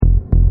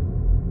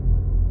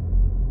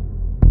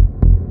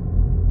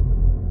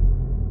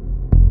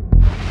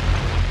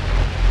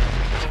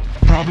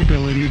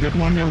probability that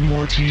one or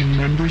more team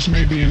members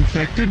may be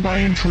infected by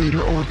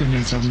intruder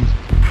organism.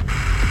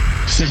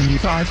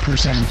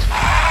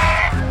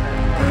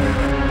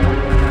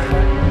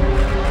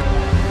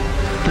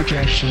 75%.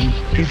 Projection.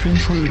 If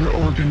intruder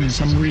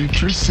organism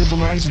reaches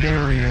civilized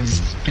areas,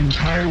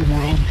 entire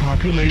world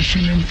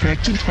population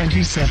infected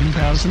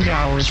 27,000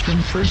 hours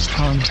from first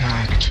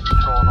contact.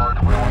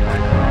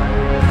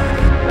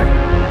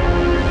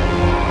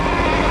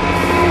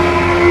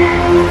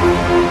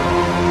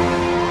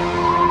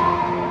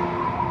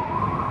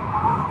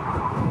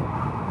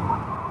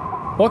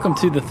 Welcome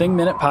to the Thing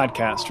Minute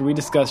Podcast, where we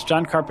discuss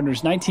John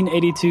Carpenter's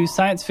 1982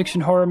 science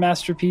fiction horror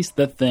masterpiece,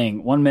 The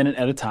Thing, 1 minute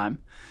at a time.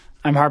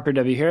 I'm Harper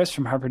W. Harris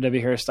from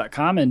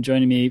harperwharris.com, and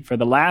joining me for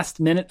the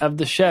last minute of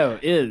the show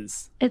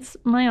is... It's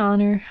my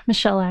honor,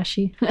 Michelle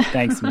Ashe.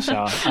 Thanks,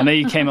 Michelle. I know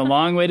you came a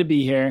long way to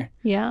be here.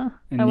 Yeah,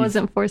 I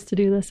wasn't forced to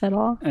do this at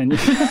all. And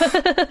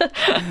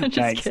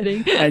Just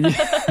kidding. And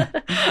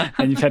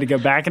you've had to go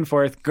back and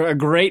forth a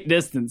great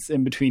distance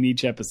in between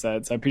each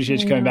episode, so I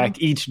appreciate you coming back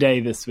each day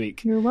this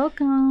week. You're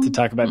welcome. To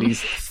talk about these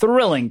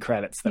thrilling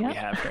credits that we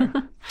have here.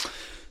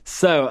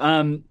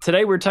 So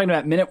today we're talking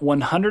about minute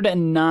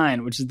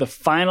 109, which is the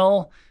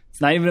final. It's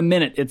not even a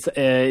minute.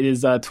 It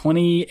is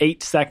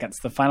 28 seconds.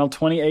 The final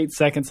 28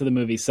 seconds of the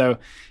movie. So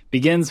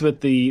begins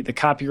with the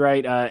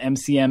copyright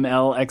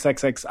MCML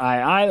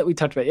XXXII that we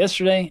talked about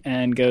yesterday,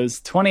 and goes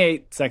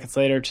 28 seconds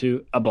later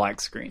to a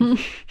black screen.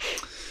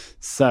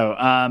 So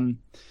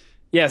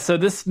so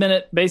this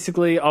minute,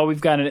 basically, all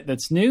we've got in it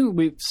that's new,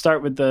 we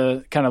start with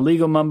the kind of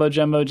legal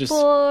mumbo-jumbo, just,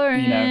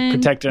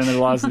 protected under the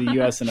laws of the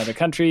U.S. and other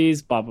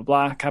countries, blah, blah,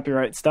 blah,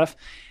 copyright stuff.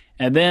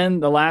 And then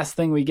the last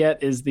thing we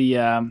get is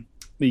the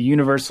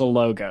Universal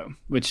logo,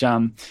 which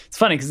it's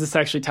funny because this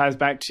actually ties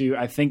back to,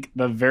 I think,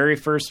 the very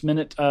first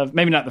minute of,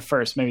 maybe not the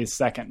first, maybe the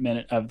second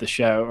minute of the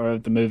show or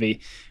the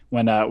movie,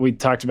 when we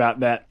talked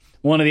about that.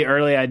 One of the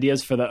early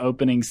ideas for the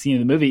opening scene of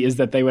the movie is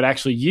that they would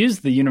actually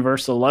use the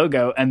Universal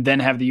logo and then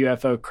have the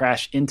UFO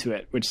crash into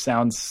it, which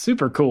sounds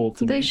super cool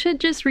to me. They should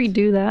just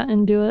redo that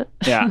and do it.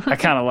 Yeah, I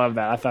kind of love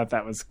that. I thought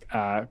that was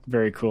a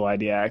very cool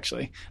idea,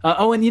 actually.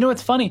 And you know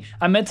what's funny?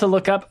 I meant to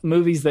look up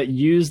movies that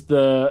used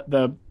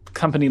the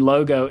company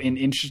logo in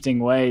interesting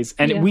ways,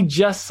 and we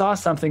just saw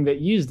something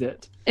that used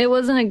it. It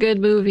wasn't a good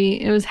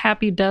movie. It was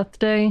Happy Death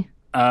Day.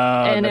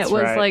 And it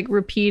was like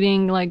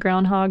repeating like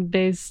Groundhog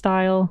Day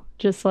style,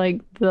 just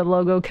like the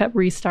logo kept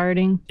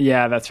restarting.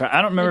 Yeah, that's right.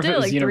 I don't remember if it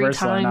was like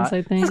Universal 3 times, or not.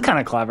 I think. It's kind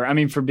of clever. I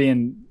mean, for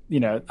being, I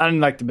didn't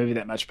like the movie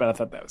that much, but I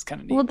thought that was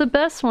kind of neat. Well, the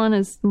best one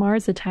is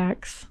Mars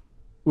Attacks.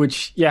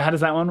 Which, how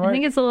does that one work? I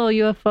think it's a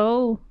little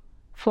UFO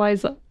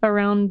flies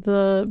around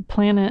the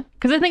planet.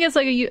 Because I think it's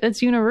like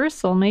it's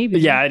Universal, maybe.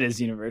 Yeah, it is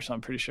Universal,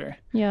 I'm pretty sure.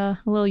 Yeah,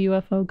 a little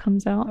UFO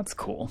comes out. That's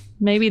cool.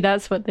 Maybe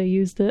that's what they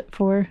used it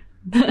for.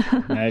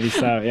 Maybe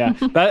so, yeah.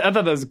 But I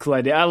thought that was a cool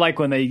idea. I like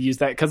when they use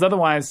that, because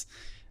otherwise,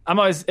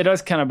 it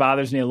always kind of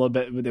bothers me a little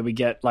bit that we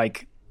get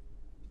like,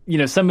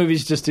 some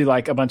movies just do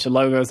like a bunch of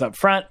logos up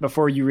front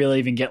before you really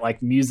even get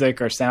like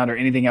music or sound or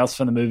anything else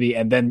from the movie,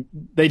 and then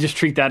they just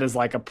treat that as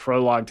like a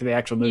prologue to the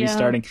actual movie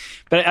starting.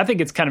 But I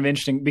think it's kind of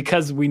interesting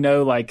because we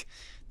know like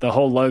the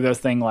whole logo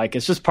thing, like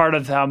it's just part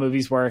of how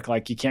movies work.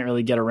 Like you can't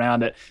really get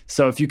around it.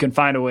 So if you can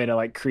find a way to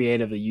like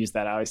creatively use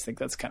that, I always think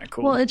that's kind of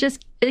cool. Well,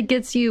 it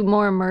gets you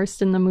more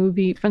immersed in the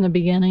movie from the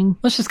beginning.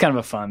 It's just kind of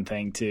a fun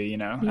thing too,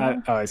 I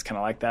always kind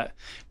of like that.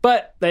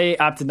 But they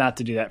opted not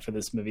to do that for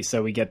this movie,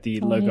 so we get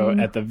the logo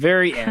at the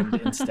very end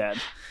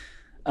instead.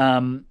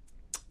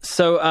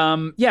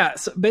 So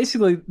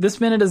basically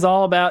this minute is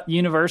all about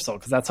Universal,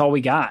 because that's all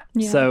we got.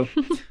 Yeah. So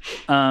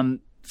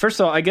first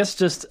of all, I guess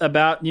just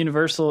about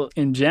Universal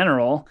in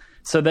general.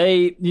 So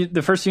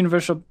the first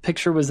Universal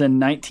picture was in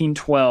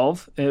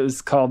 1912. It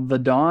was called The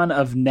Dawn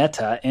of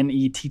Netta,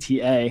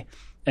 Netta,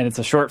 and it's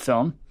a short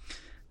film.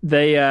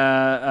 They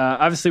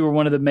obviously were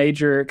one of the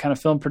major kind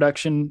of film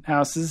production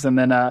houses. And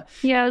then I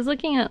was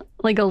looking at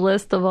like a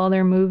list of all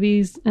their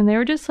movies, and they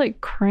were just like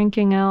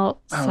cranking out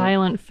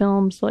silent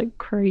films like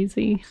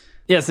crazy.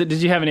 Yeah, so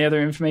did you have any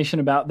other information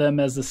about them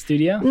as a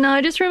studio? No,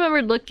 I just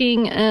remembered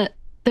looking at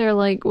their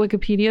like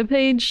Wikipedia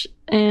page,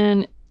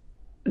 and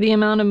the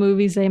amount of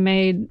movies they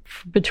made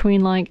between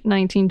like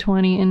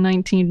 1920 and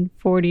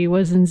 1940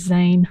 was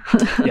insane.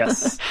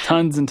 Yes,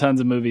 tons and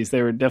tons of movies.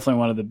 They were definitely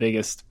one of the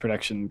biggest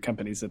production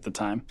companies at the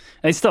time.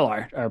 They still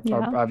are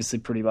obviously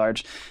pretty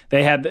large.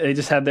 They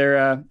just had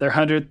their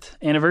 100th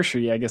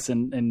anniversary, I guess,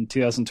 in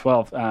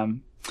 2012.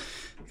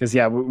 Because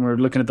when we're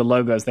looking at the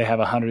logos, they have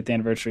a 100th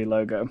anniversary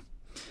logo.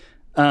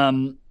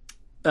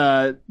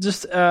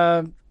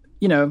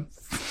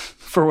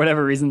 For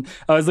whatever reason,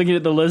 I was looking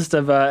at the list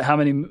of how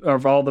many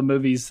of all the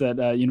movies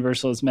that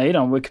Universal has made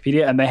on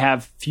Wikipedia, and they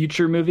have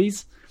future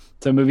movies,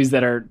 so movies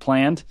that are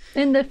planned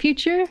in the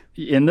future.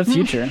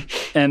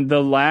 And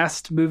the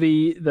last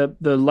movie, the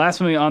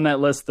last movie on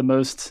that list,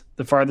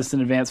 the farthest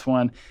in advance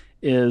one,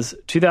 is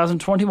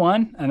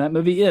 2021, and that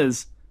movie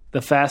is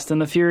The Fast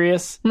and the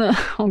Furious 10.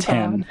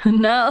 God.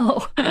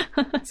 No.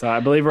 So I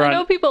believe I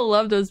know people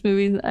love those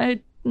movies.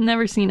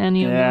 never seen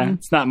any of Yeah, them.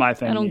 it's not my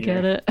thing. I don't either.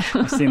 get it.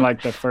 I've seen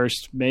like the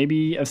first,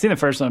 maybe I've seen the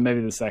first one,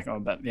 maybe the second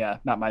one, but yeah,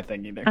 not my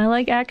thing either. I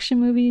like action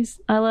movies.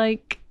 I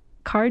like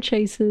car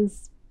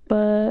chases,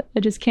 but I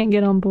just can't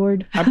get on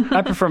board.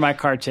 I prefer my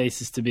car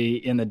chases to be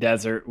in the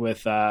desert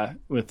with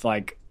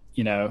like,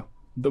 you know,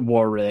 the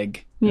war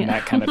rig and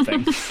that kind of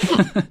thing.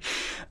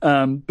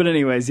 But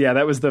anyways, yeah,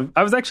 I was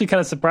actually kind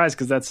of surprised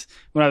because that's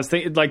when I was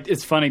thinking, like,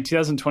 it's funny,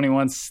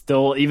 2021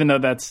 still, even though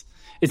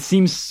it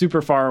seems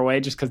super far away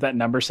just because that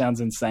number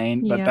sounds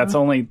insane, but that's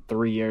only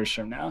 3 years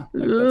from now.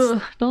 Like,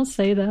 Ugh, don't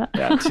say that.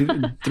 Yeah,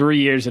 3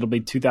 years, it'll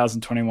be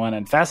 2021,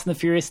 and Fast and the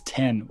Furious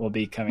 10 will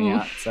be coming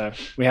out. So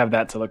we have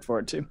that to look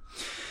forward to.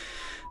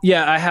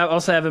 Yeah, I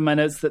also have in my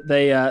notes that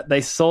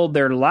they sold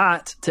their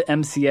lot to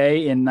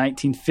MCA in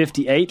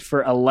 1958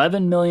 for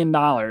 $11 million.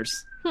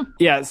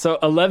 Yeah, so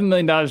 $11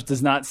 million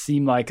does not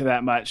seem like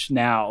that much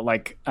now.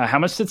 Like, how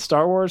much did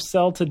Star Wars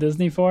sell to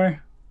Disney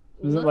for?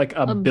 Was it like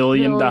 $1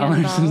 billion? I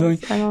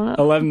don't know.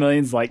 11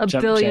 million's like a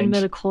chump billion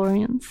change.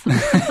 midichlorians.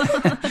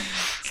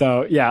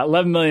 So yeah,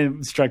 11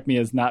 million struck me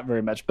as not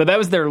very much, but that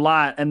was their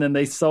lot. And then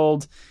they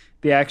sold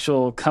the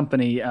actual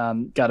company,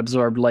 got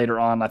absorbed later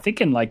on, I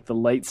think in like the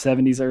late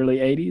 70s, early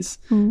 80s.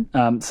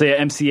 So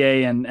yeah,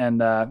 MCA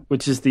and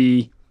which is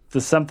the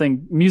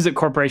something Music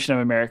Corporation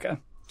of America.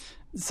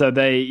 So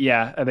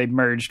they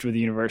merged with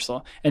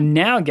Universal. And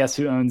now guess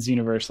who owns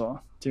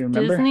Universal? Do you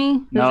remember?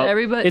 Disney? No,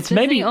 everybody. it's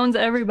Disney maybe owns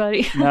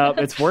everybody. No,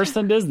 it's worse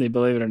than Disney,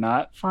 believe it or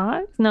not.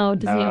 Fox? No,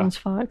 Disney No. owns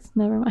Fox.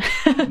 Never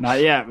mind.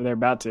 Not yet, but they're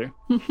about to.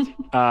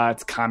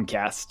 It's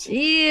Comcast.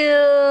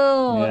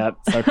 Ew. Yep.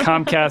 So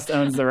Comcast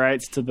owns the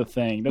rights to the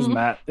thing. Isn't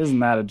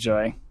that a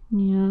joy?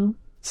 Yeah.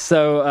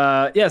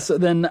 So so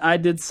then I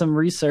did some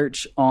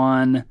research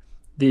on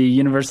the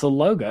Universal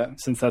logo,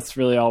 since that's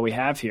really all we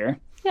have here.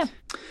 Yeah.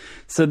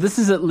 So this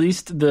is at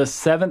least the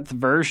 7th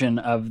version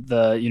of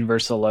the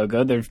Universal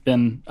logo. There's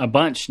been a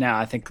bunch now.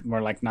 I think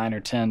more like 9 or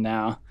 10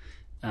 now,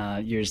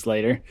 years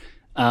later.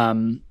 Let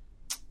me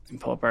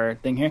pull up our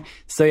thing here.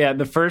 So yeah,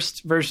 the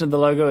first version of the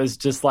logo is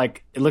just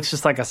like, it looks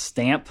just like a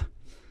stamp.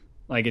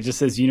 Like it just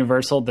says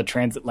Universal, the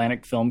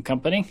Transatlantic Film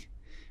Company.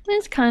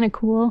 It's kind of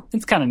cool.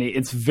 It's kind of neat.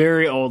 It's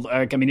very old.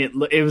 Like, I mean, it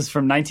was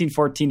from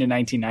 1914 to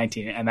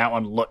 1919, and that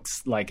one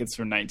looks like it's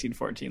from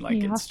 1914.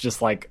 Like it's just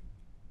like,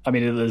 I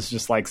mean, it was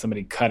just like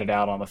somebody cut it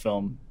out on the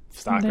film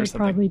stock or something. They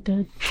probably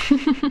did.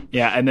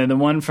 Yeah, and then the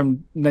one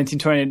from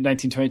 1920 to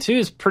 1922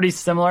 is pretty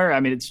similar. I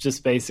mean, it's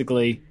just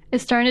basically...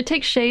 It's starting to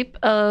take shape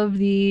of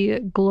the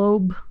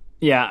globe.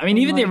 Yeah, I mean,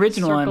 even the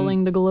original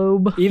circling the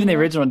globe. Even the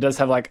original one does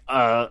have like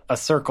a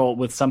circle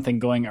with something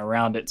going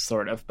around it,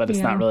 sort of, but it's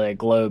not really a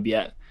globe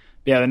yet.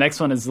 But yeah, the next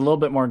one is a little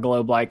bit more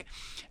globe-like.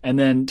 And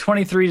then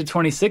 23 to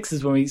 26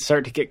 is when we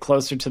start to get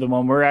closer to the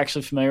one we're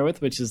actually familiar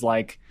with, which is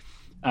like...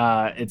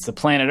 it's a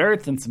planet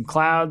Earth and some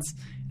clouds,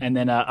 and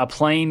then a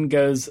plane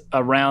goes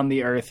around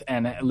the Earth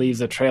and it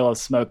leaves a trail of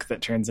smoke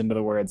that turns into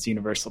the words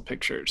Universal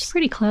Pictures.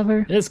 Pretty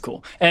clever. It is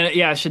cool. And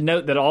yeah, I should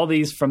note that all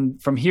these from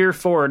here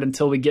forward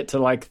until we get to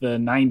like the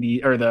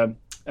 90s or the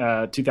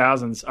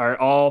 2000s are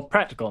all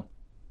practical,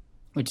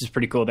 which is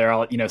pretty cool. They're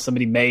all,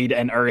 somebody made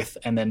an Earth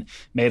and then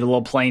made a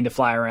little plane to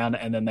fly around,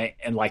 and then they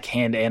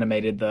hand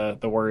animated the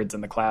words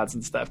and the clouds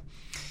and stuff.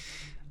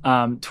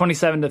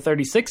 27 to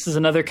 36 is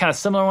another kind of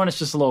similar one. It's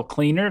just a little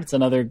cleaner. It's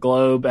another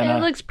globe and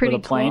it looks pretty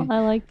little plane. Cool. I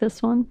like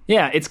this one.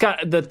 Yeah, it's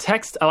got the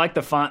text. I like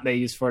the font they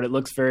use for it. It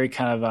looks very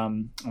kind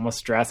of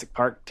almost Jurassic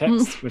Park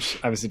text, which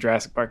obviously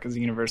Jurassic Park is a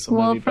Universal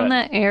movie. Well, from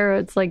that era,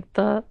 it's like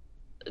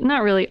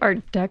not really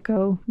Art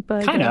Deco,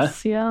 but kind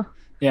of. Yeah.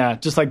 Yeah,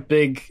 just like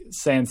big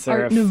sans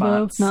serif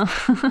fonts. No.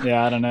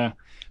 Yeah, I don't know.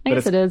 I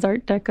guess it is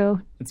Art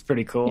Deco. It's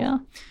pretty cool. Yeah.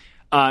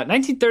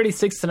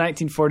 1936 to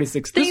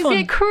 1946. Things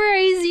get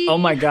crazy. Oh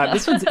my God,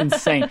 this one's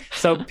insane.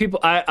 So people,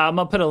 I'm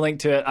gonna put a link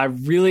to it. I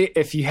really,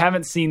 if you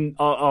haven't seen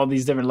all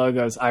these different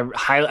logos, I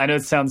know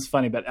it sounds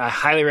funny, but I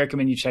highly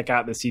recommend you check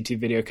out this YouTube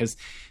video because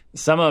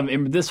some of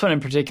them, this one in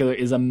particular,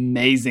 is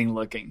amazing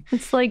looking.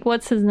 It's like,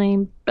 what's his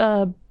name?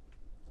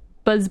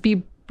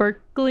 Busby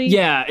Berkeley.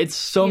 Yeah, it's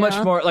so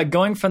much more like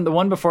going from the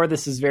one before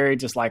this is very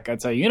just like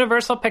it's a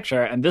Universal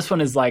picture, and this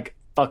one is like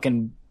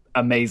fucking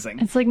amazing.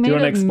 It's like made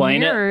of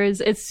mirrors.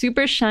 It's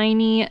super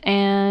shiny,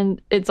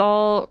 and it's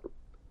a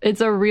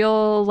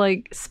real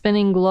like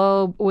spinning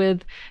globe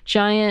with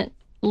giant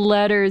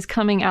letters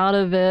coming out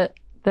of it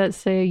that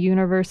say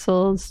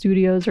Universal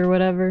Studios or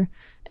whatever,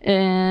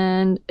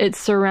 and it's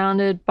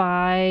surrounded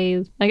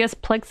by, I guess,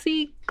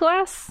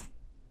 plexiglass.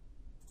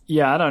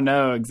 Yeah, I don't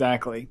know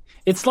exactly.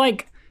 It's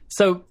like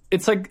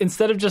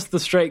instead of just the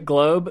straight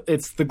globe,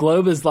 the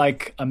globe is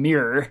like a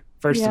mirror.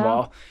 First of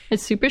all,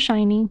 it's super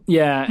shiny.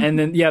 Yeah, and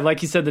then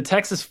like you said, the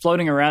text is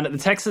floating around it. The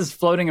text is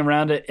floating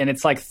around it, and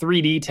it's like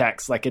 3D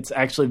text, like it's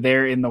actually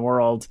there in the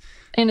world.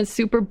 And it's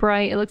super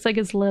bright. It looks like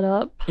it's lit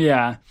up.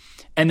 Yeah,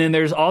 and then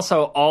there's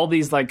also all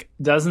these like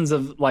dozens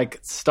of like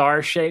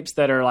star shapes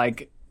that are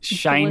like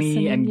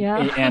shiny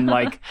and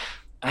like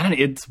I don't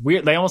know. It's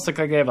weird. They almost look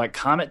like they have like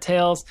comet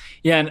tails.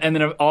 Yeah, and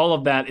then all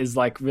of that is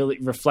like really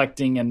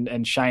reflecting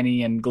and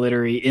shiny and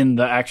glittery in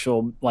the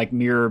actual like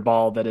mirror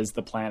ball that is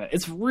the planet.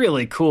 It's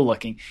really cool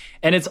looking,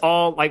 and it's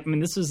all like, I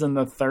mean, this was in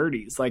the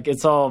 30s. Like,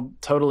 it's all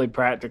totally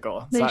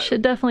practical. They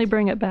should definitely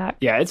bring it back.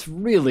 Yeah, it's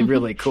really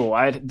really cool.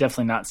 I had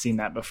definitely not seen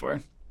that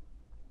before.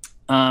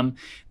 Then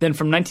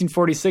from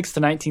 1946 to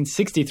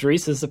 1963,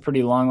 so this is a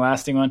pretty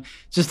long-lasting one.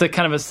 Just a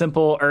kind of a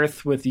simple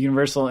Earth with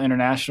Universal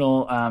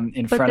International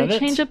in front of it. But they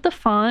changed up the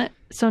font,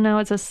 so now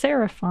it's a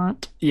serif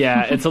font.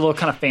 Yeah, it's a little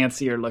kind of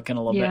fancier looking a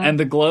little bit. And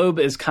the globe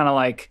is kind of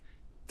like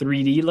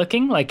 3D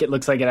looking. Like, it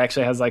looks like it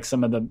actually has like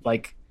some of the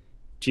like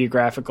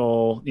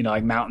geographical, you know,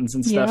 like mountains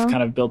and stuff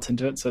kind of built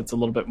into it. So it's a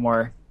little bit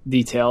more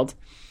detailed.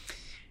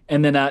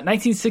 And then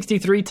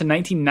 1963 to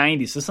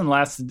 1990, so this one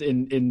lasted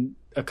in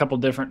a couple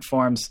different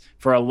forms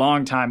for a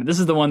long time. This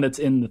is the one that's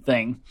in the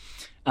thing.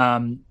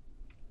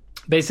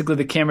 Basically,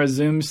 the camera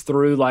zooms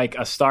through like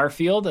a star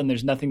field, and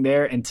there's nothing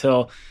there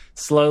until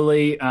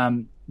slowly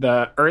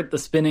the Earth, the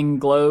spinning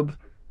globe,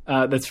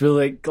 that's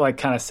really like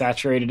kind of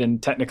saturated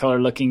and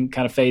Technicolor looking,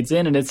 kind of fades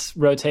in, and it's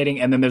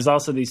rotating. And then there's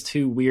also these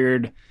two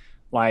weird,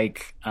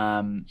 like,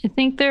 I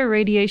think they're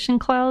radiation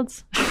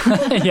clouds.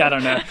 Yeah, I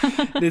don't know.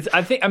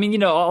 I mean, you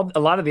know,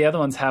 a lot of the other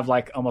ones have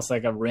like almost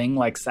like a ring,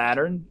 like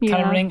Saturn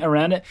kind of ring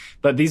around it,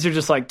 but these are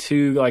just like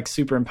two like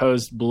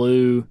superimposed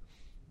blue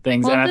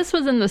things. Well, this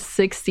was in the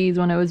 60s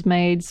when it was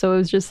made, so it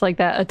was just like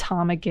that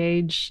atomic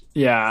age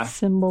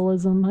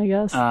symbolism, I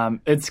guess.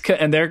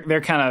 And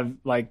they're kind of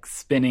like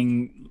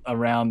spinning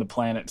around the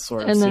planet,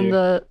 sort of. And then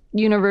the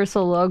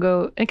Universal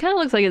logo, it kind of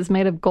looks like it's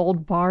made of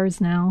gold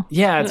bars now.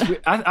 Yeah,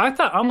 I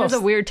thought almost it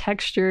has a weird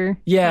texture.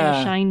 Yeah, kind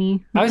of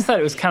shiny. I always thought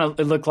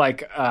it looked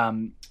like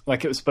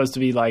it was supposed to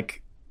be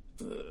like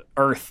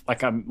Earth,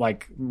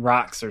 like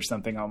rocks or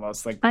something,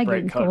 almost like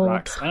bright colored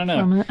rocks. I don't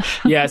know.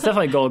 Yeah, it's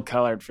definitely gold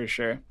colored for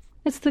sure.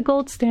 It's the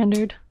gold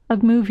standard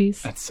of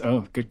movies.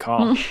 Good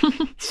call.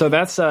 So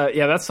that's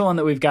the one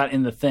that we've got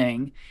in the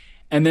thing.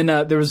 And then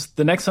there was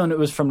the next one. It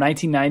was from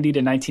 1990 to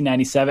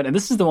 1997, and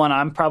this is the one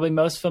I'm probably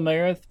most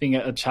familiar with, being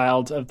a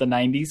child of the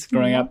 90s,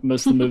 growing up.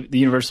 Most of the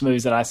Universal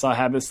movies that I saw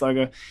had this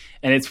logo,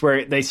 and it's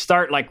where they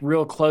start like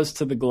real close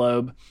to the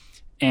globe,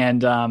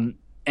 and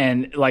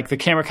like the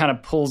camera kind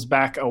of pulls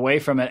back away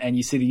from it, and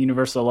you see the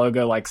Universal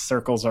logo like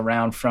circles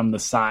around from the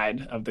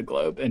side of the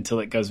globe until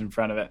it goes in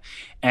front of it.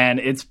 And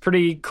it's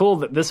pretty cool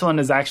that this one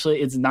is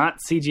actually, it's not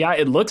CGI.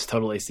 It looks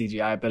totally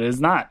CGI, but it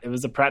is not. It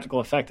was a practical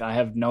effect. I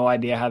have no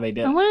idea how they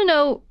did it. I want to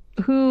know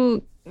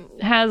who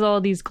has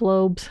all these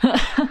globes.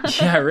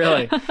 Yeah,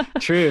 really.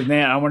 True.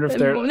 Man, I wonder if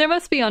there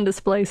must be on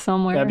display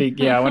somewhere.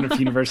 I wonder if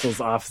Universal's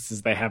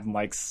offices, they have them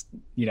like,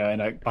 you know,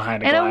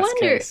 behind a glass case. And I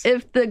wonder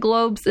if the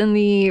globes in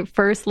the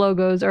first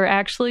logos are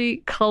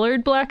actually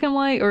colored black and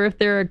white, or if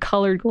they're a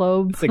colored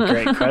globe. That's a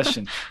great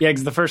question. Yeah,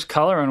 because the first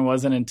color one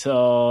wasn't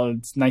until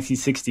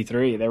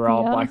 1963. They were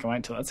all black and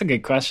white. That's a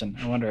good question.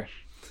 I wonder.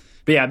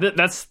 But yeah,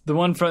 that's the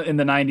one in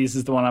the 90s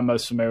is the one I'm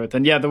most familiar with.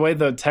 And yeah, the way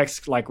the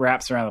text like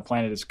wraps around the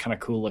planet is kind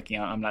of cool looking.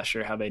 I'm not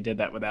sure how they did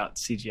that without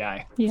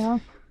CGI. Yeah.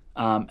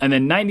 And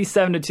then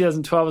 97 to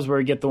 2012 is where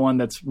we get the one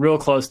that's real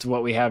close to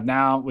what we have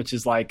now, which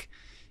is like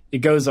it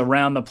goes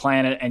around the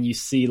planet and you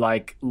see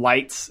like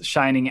lights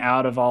shining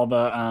out of all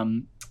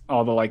the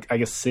like, I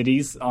guess,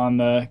 cities on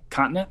the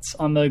continents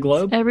on the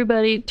globe.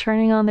 Everybody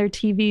turning on their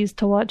TVs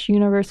to watch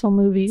Universal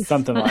movies.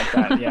 Something like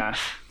that, yeah.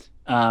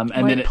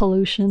 And then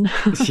pollution.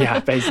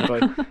 Yeah,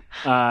 basically.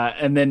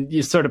 And then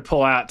you sort of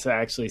pull out to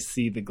actually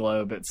see the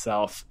globe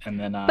itself, and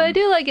then. But I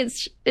do like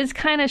it's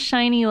kind of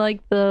shiny,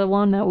 like the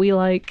one that we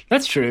like.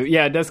 That's true.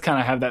 Yeah, it does kind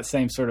of have that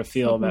same sort of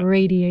feel. Like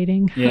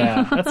radiating.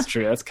 Yeah, that's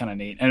true. That's kind of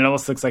neat, and it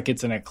almost looks like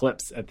it's an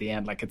eclipse at the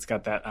end, like it's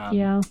got that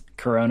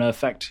corona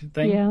effect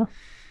thing.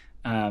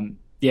 Yeah.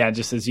 Yeah,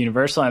 just as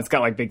Universal, and it's got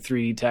like big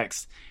 3D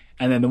text,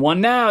 and then the one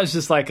now is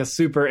just like a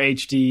super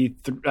HD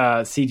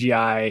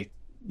CGI.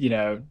 You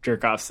know,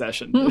 jerk off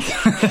session.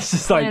 It's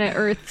just like Planet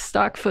Earth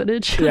stock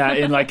footage. Yeah,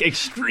 in like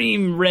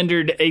extreme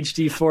rendered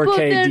HD 4K but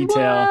then,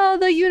 detail. Wow,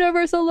 the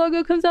Universal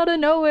logo comes out of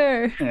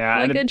nowhere. Yeah,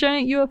 like a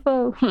giant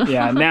UFO.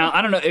 Yeah, now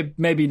I don't know.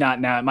 Maybe not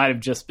now. It might have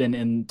just been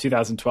in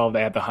 2012.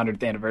 They had the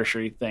 100th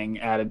anniversary thing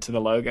added to the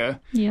logo.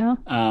 Yeah.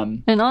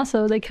 And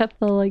also they kept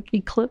the like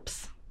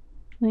eclipse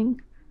thing.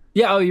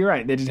 Yeah. Oh, you're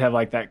right. They did have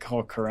like that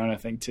whole Corona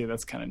thing too.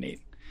 That's kind of neat.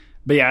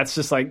 But yeah, it's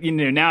just like, you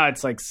know, now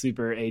it's like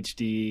super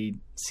HD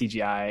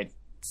CGI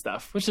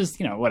stuff, which is,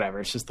 you know, whatever.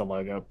 It's just the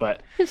logo,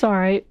 but it's all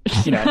right.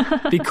 You know,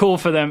 be cool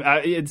for them,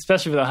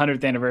 especially for the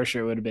 100th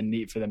anniversary. It would have been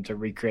neat for them to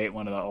recreate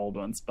one of the old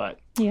ones, but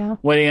yeah,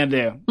 what are you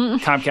gonna do?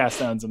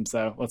 Comcast owns them,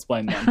 so let's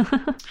blame them.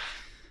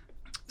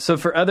 So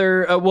for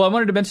other, I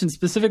wanted to mention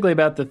specifically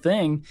about The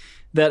Thing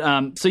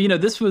that, so, you know,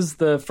 this was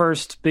the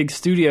first big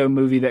studio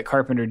movie that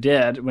Carpenter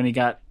did when he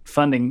got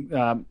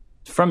funding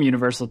from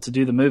Universal to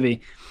do the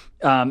movie.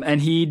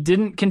 And he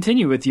didn't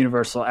continue with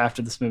Universal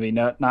after this movie,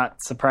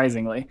 not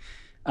surprisingly.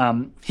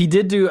 He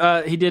did,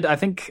 I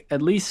think,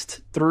 at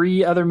least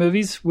 3 other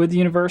movies with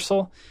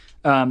Universal.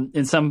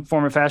 in some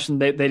form or fashion.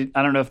 They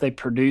I don't know if they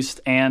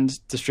produced and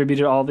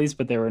distributed all these,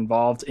 but they were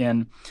involved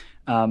in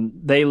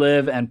They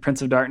Live and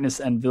Prince of Darkness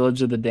and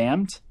Village of the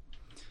Damned.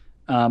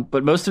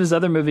 But most of his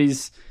other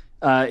movies,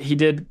 he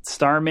did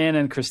Starman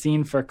and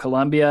Christine for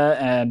Columbia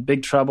and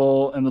Big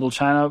Trouble in Little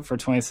China for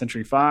 20th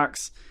Century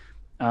Fox.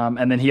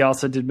 And then he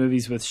also did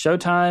movies with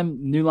Showtime,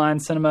 New Line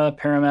Cinema,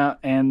 Paramount,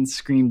 and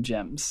Screen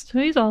Gems. So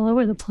he's all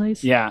over the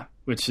place. Yeah,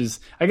 which is,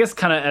 I guess,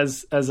 kind of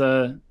as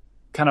a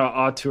kind of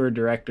auteur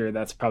director,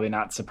 that's probably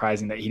not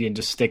surprising that he didn't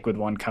just stick with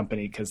one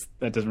company, because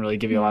that doesn't really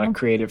give you a lot of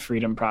creative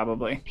freedom,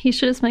 probably. He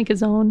should just make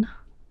his own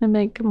and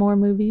make more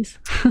movies.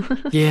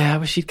 Yeah, I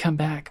wish he'd come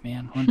back,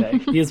 man, one day.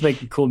 He is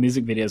making cool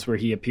music videos where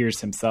he appears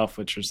himself,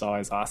 which is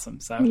always awesome.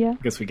 So I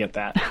guess we get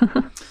that.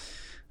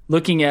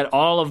 Looking at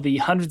all of the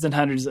hundreds and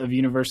hundreds of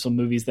Universal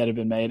movies that have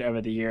been made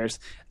over the years,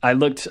 I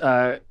looked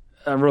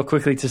real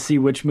quickly to see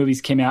which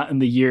movies came out in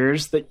the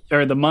years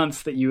or the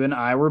months that you and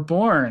I were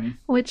born.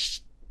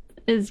 Which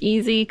is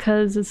easy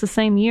because it's the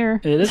same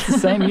year. It is the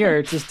same year,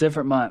 it's just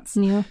different months.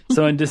 Yeah.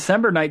 So in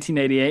December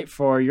 1988,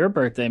 for your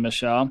birthday,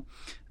 Michelle,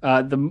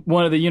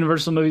 one of the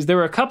Universal movies, there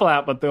were a couple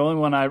out, but the only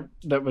one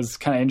that was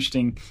kind of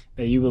interesting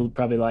that you will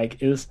probably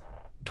like is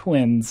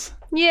Twins.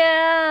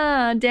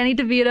 Yeah, Danny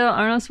DeVito,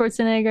 Arnold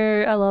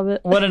Schwarzenegger. I love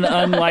it. What an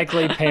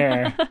unlikely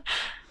pair.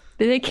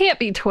 They can't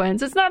be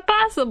twins. It's not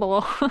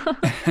possible.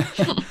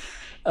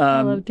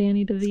 I love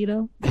Danny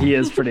DeVito. He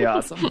is pretty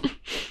awesome.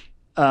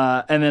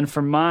 And then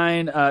for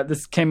mine,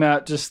 this came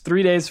out just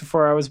 3 days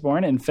before I was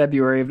born, in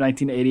February of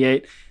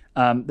 1988.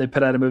 They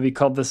put out a movie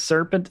called The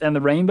Serpent and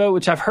the Rainbow,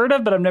 which I've heard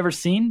of, but I've never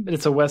seen. But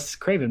it's a Wes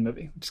Craven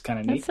movie, which is kind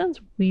of neat. That sounds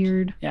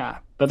weird. Yeah,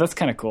 but that's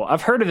kind of cool.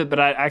 I've heard of it, but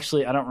I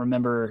don't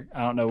remember.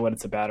 I don't know what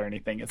it's about or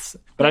anything.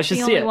 But I should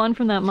see it. The only one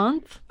from that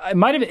month?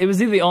 It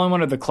was either the only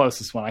one or the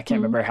closest one. I can't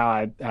remember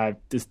how I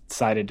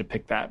decided to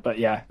pick that. But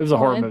yeah, it was a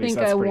horror movie. So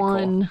that's pretty cool. I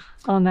think I won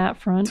on that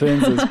front.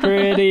 Twins is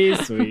pretty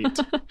sweet.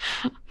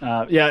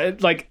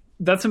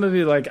 That's a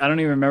movie, I don't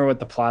even remember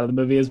what the plot of the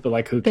movie is,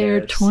 but who cares?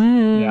 They're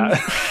twins.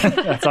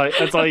 Yeah.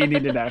 That's all you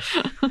need to know.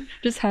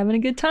 Just having a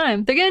good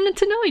time. They're getting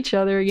to know each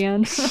other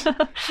again.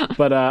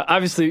 But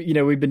obviously,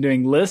 we've been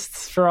doing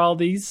lists for all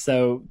these,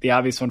 so the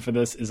obvious one for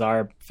this is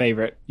our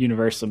favorite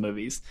Universal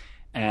movies.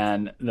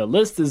 And the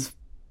list is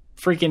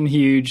freaking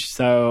huge,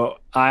 so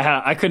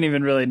I couldn't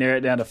even really narrow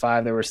it down to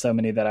 5. There were so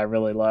many that I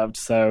really loved.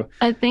 So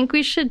I think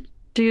we should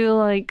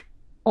do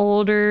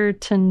older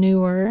to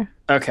newer.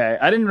 Okay,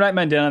 I didn't write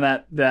mine down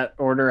in that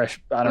order.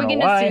 I don't know why. We can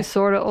just do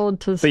sort of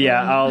old to. But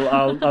yeah,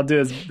 I'll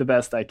do the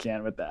best I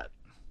can with that.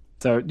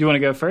 So, do you want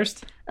to go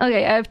first?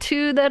 Okay, I have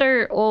 2 that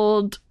are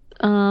old,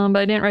 but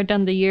I didn't write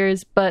down the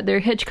years. But they're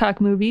Hitchcock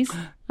movies.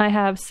 I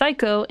have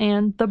Psycho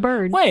and The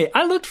Birds. Wait,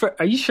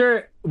 are you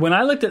sure? When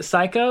I looked at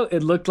Psycho,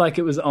 it looked like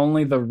it was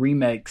only the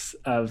remakes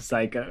of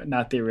Psycho,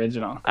 not the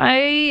original.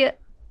 I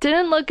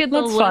didn't look at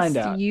the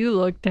list you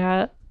looked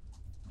at,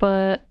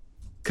 but.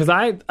 Because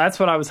that's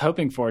what I was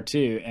hoping for,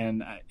 too,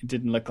 and it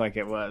didn't look like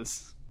it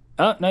was.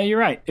 Oh, no, you're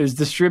right. It was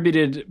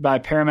distributed by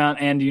Paramount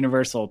and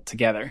Universal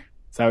together.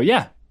 So,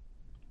 yeah.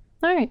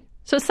 All right.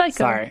 So, Psycho.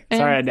 Sorry,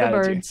 I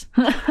doubted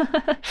you.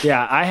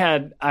 Yeah, I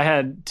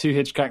had 2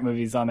 Hitchcock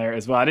movies on there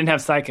as well. I didn't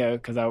have Psycho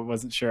because I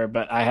wasn't sure,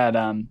 but I had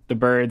The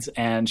Birds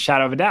and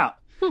Shadow of a Doubt,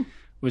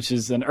 which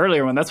is an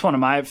earlier one. That's one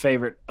of my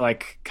favorite,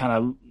 kind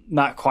of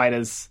not quite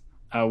as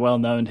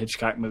well-known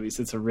Hitchcock movies.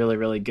 It's a really,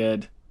 really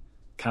good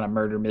kind of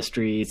murder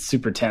mystery. It's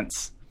super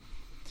tense.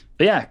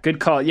 But yeah, good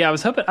call. Yeah, I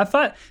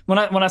thought when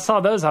I saw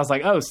those, I was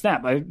like, oh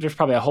snap, there's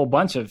probably a whole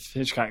bunch of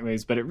Hitchcock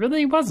movies, but it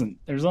really wasn't.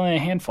 There's only a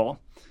handful.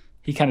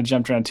 He kind of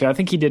jumped around too. I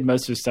think he did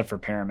most of his stuff for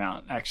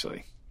Paramount,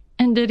 actually.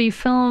 And did he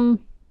film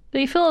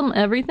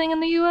everything in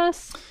the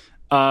US?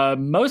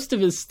 Most of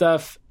his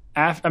stuff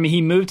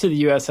he moved to the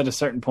US at a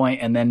certain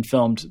point and then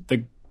filmed.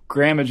 The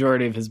grand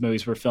majority of his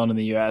movies were filmed in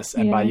the US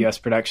and by US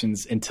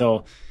Productions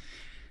until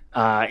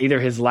either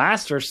his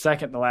last or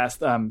second to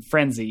last,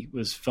 Frenzy,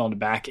 was filmed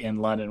back in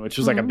London, which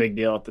was a big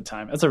deal at the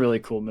time. That's a really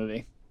cool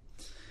movie.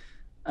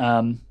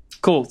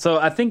 Cool. So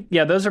I think,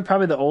 those are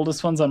probably the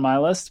oldest ones on my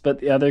list, but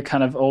the other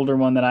kind of older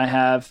one that I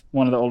have,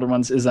 one of the older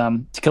ones, is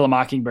To Kill a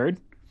Mockingbird.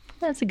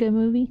 That's a good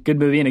movie. Good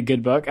movie and a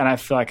good book, and I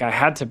feel like I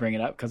had to bring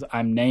it up because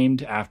I'm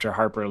named after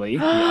Harper Lee,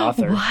 the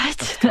author.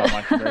 What? Of To Kill a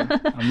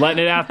Mockingbird. I'm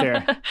letting it out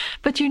there.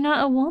 But you're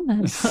not a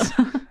woman.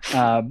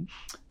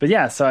 But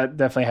yeah, so I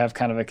definitely have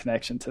kind of a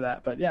connection to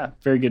that. But yeah,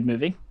 very good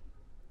movie.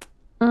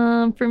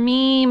 For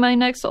me, my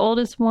next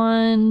oldest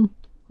one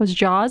was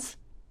Jaws.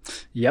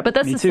 Yep, but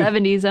that's the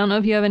 70s. I don't know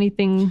if you have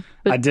anything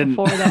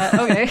before that.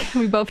 Okay,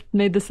 we both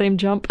made the same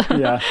jump.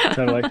 Yeah,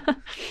 totally.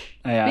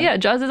 Yeah,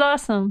 Jaws is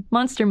awesome.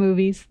 Monster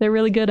movies. They're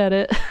really good at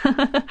it.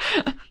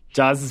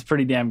 Jaws is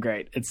pretty damn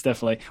great. It's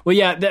definitely... Well,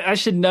 yeah, I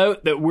should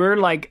note that we're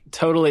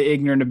totally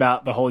ignorant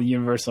about the whole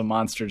Universal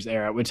Monsters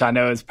era, which I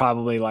know is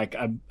probably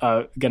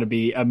going to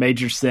be a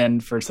major sin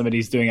for somebody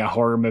who's doing a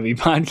horror movie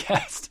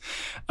podcast.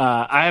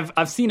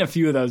 I've seen a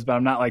few of those, but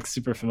I'm not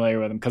super familiar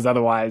with them because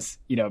otherwise,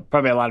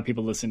 probably a lot of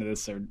people listening to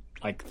this are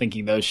like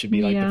thinking those should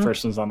be like the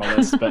first ones on the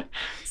list. But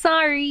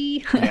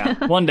sorry.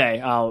 Yeah, one day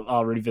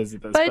I'll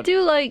revisit those. But I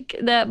do like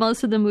that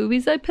most of the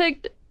movies I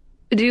picked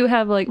do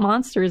have like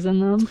monsters in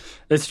them.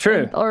 It's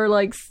true. Or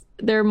like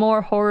they're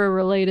more horror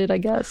related, I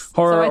guess.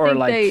 Horror, so I think or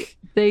like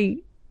they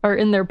are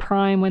in their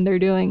prime when they're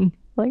doing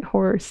like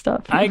horror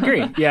stuff. I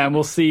agree. Yeah, and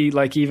we'll see.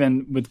 Like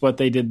even with what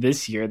they did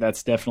this year,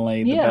 that's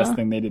definitely the best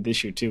thing they did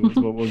this year too.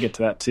 We'll get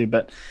to that too.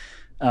 But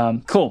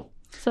cool.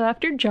 So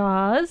after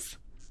Jaws,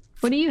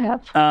 what do you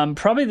have?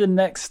 Probably the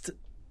next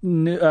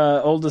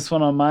oldest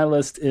one on my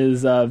list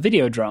is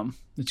Videodrome,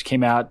 which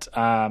came out.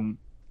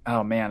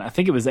 Oh man, I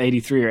think it was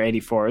 83 or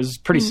 84. It was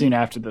pretty soon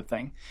after The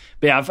Thing.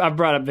 But yeah, I've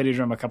brought up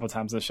Videodrome a couple of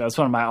times on the show. It's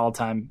one of my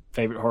all-time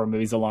favorite horror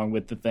movies, along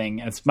with The Thing.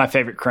 It's my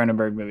favorite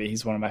Cronenberg movie.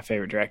 He's one of my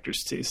favorite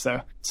directors too.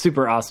 So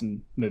super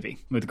awesome movie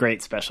with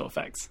great special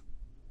effects.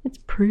 It's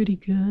pretty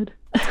good.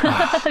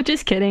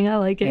 Just kidding. I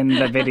like it. In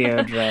the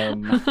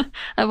Videodrome.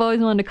 I've always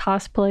wanted to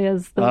cosplay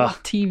as the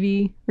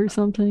TV or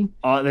something.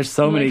 Oh, there's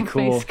so many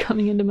cool face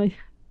coming into my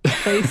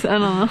face. I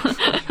don't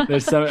know.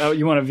 There's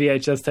you want a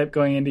VHS tape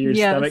going into your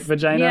stomach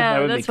vagina? Yeah,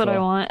 that would that's be cool. what I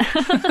want.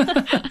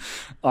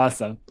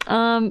 Awesome.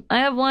 I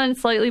have one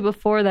slightly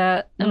before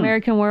that,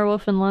 American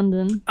Werewolf in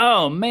London.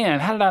 Oh man,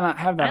 how did I not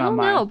have that on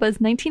mine? I don't know, but it's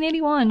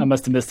 1981. I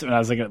must have missed it when I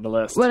was looking at the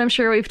list. But I'm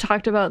sure we've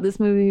talked about this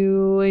movie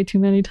way too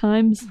many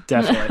times.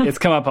 Definitely. It's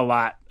come up a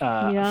lot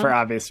for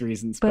obvious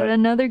reasons. But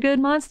another good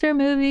monster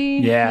movie.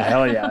 Yeah,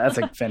 hell yeah. That's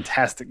a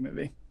fantastic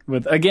movie.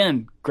 With,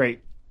 again,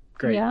 great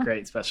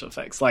special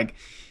effects. Like,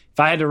 if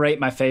I had to rate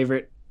my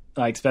favorite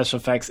like special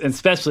effects, and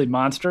especially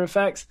monster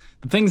effects,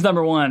 The Thing's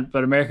number one,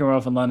 but American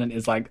Werewolf in London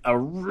is like a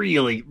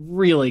really,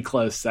 really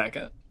close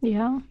second.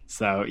 Yeah.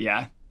 So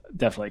yeah,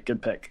 definitely a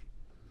good pick.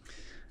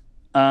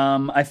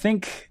 I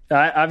think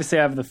obviously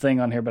I have The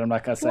Thing on here, but I'm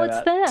not gonna say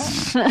that.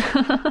 What's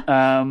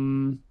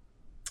that?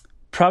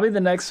 Probably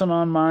the next one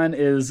on mine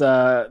is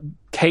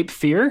Cape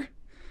Fear,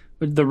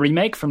 the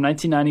remake from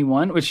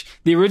 1991, which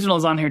the original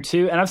is on here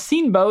too. And I've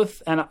seen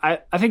both, and I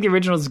think the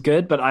original is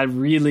good, but I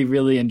really,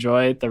 really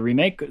enjoy the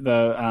remake,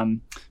 the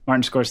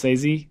Martin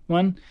Scorsese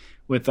one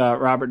with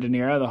Robert De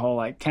Niro, the whole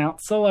like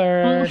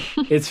counselor.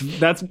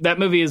 That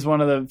movie is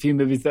one of the few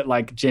movies that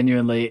like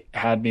genuinely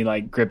had me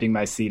like gripping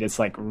my seat. It's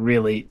like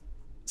really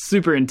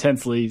super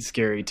intensely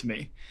scary to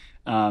me.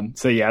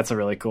 So yeah, it's a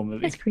really cool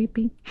movie. It's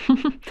creepy.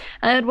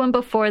 I had one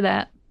before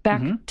that,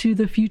 Back to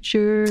the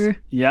Future.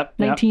 Yep.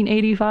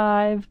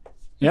 1985.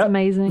 It's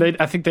amazing.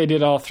 I think they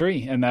did all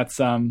three, and that's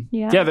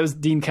that was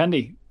Dean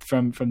Cundy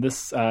from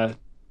this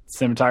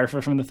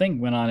cinematographer from The Thing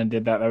went on and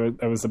did that.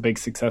 That was a big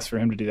success for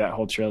him to do that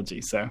whole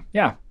trilogy. So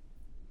yeah.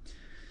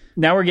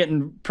 Now we're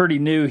getting pretty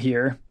new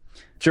here.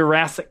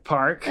 Jurassic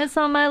Park. It's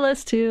on my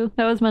list too.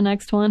 That was my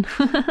next one.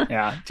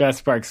 Yeah,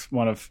 Jurassic Park's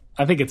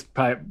I think it's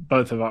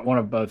probably one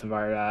of both of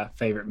our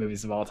favorite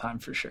movies of all time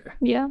for sure.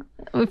 Yeah,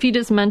 if you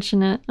just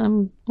mention it, I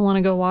want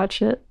to go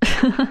watch it.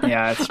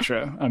 Yeah, it's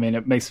true. I mean,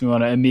 it makes me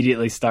want to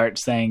immediately start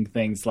saying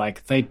things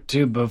like "they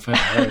do move it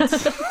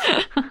hurts,"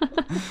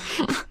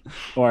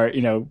 or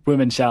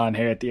 "women shall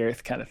inherit the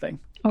earth" kind of thing.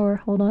 Or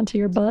hold on to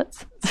your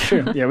butts. It's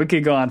true. Yeah, we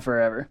could go on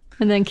forever.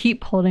 And then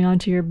keep holding on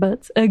to your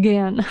butts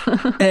again.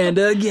 And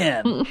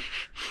again.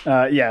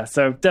 Yeah,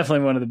 so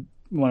definitely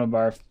one of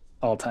our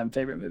all-time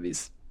favorite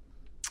movies.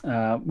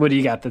 What do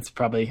you got that's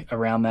probably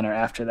around then or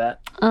after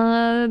that?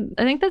 I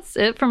think that's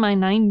it for my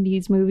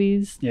 90s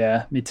movies.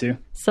 Yeah, me too.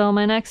 So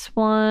my next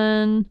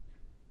one,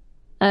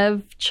 I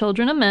have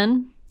Children of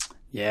Men.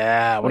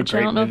 Yeah, what a great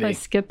movie. I don't know if I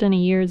skipped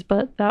any years,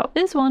 but that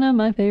is one of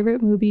my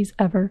favorite movies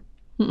ever.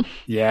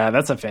 Yeah,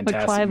 that's a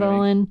fantastic Clive movie.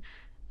 Owen.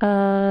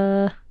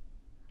 I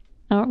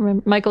don't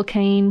remember. Michael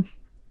Caine.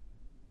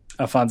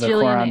 Alfonso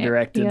Cuarón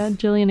directed. Yeah,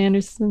 Gillian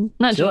Anderson.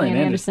 Not Gillian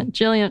Anderson.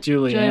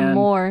 Julianne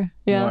Moore.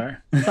 Yeah.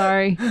 Moore.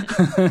 Sorry.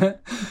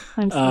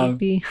 I'm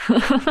sleepy.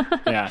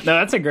 Yeah. No,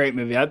 that's a great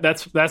movie.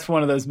 That's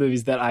one of those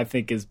movies that I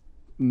think is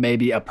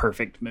maybe a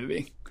perfect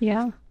movie.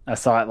 Yeah. I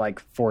saw it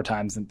like 4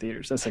 times in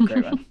theaters. That's a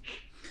great one.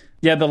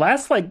 Yeah, the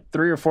last like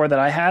 3 or 4 that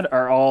I had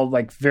are all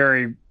like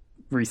very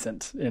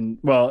recent, and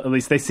well, at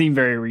least they seem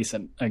very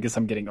recent. I guess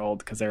I'm getting old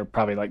because they're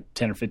probably like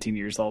 10 or 15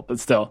 years old, but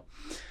still.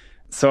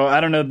 So I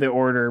don't know the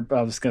order, but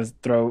I'm just gonna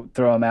throw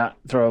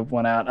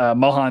one out.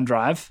 Mulholland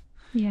Drive.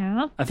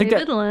 Yeah, I think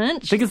David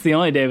Lynch. I think it's the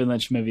only David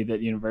Lynch movie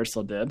that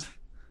Universal did,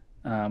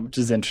 which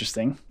is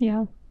interesting.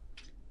 Yeah.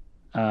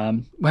 How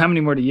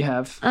many more do you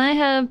have? I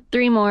have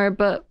 3 more,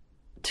 but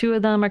 2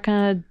 of them are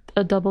kind of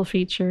a double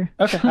feature.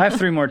 Okay, I have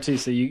 3 more too,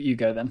 so you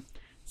go then.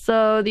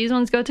 So these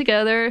ones go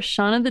together,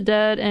 Shaun of the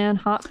Dead and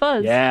Hot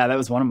Fuzz. Yeah, that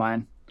was one of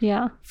mine.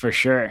 Yeah. For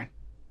sure.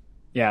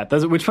 Yeah.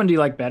 Which one do you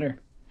like better?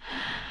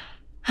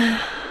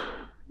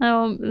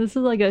 This is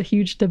like a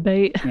huge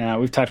debate. Yeah,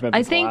 we've talked about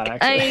this a lot,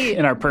 actually,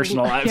 in our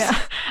personal lives. Yeah,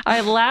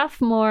 I laugh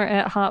more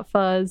at Hot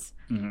Fuzz,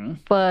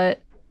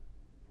 but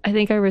I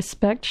think I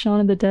respect Shaun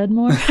of the Dead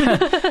more.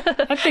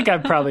 I think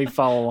I'd probably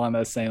follow along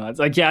those same lines.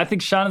 Like, yeah, I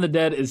think Shaun of the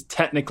Dead is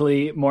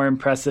technically more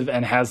impressive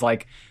and has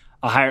like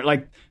a higher,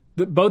 like,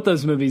 both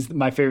those movies,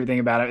 my favorite thing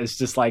about it is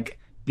just like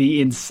the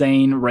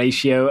insane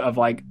ratio of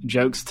like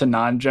jokes to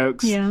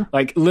non-jokes. Yeah.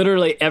 Like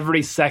literally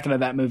every second of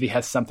that movie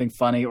has something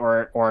funny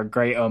or a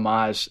great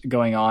homage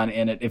going on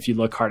in it if you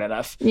look hard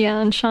enough. Yeah,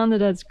 and Shaun the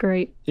Dead's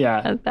great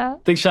at that. I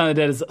think Shaun the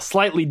Dead is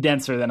slightly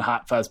denser than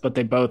Hot Fuzz, but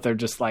they both are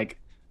just like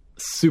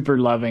super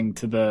loving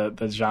to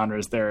the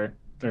genres they're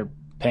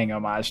paying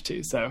homage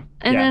to. So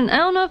then I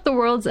don't know if The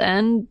World's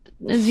End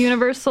is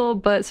universal,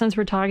 but since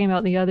we're talking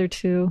about the other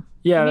two,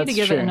 we need to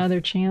give it another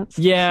chance.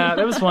 Yeah,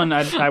 that was one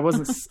I thought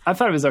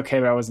it was okay,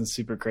 but I wasn't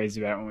super crazy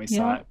about it when we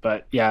saw it.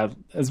 But yeah,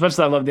 as much as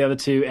I love the other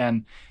two,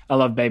 and I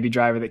love Baby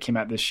Driver that came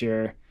out this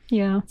year.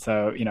 Yeah.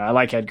 So, I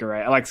like Edgar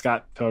Wright. I like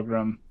Scott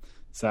Pilgrim.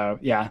 So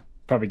yeah,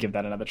 probably give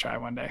that another try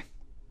one day.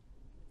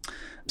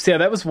 So yeah,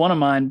 that was one of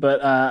mine,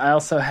 but I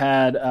also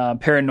had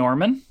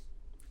Paranorman.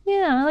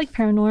 Yeah, I like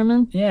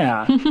Paranorman.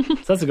 Yeah, so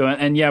that's a good one.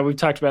 And yeah, we've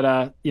talked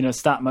about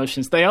stop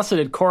motions. They also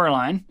did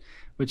Coraline,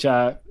 which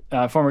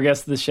former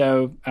guest of the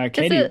show,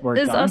 Katie worked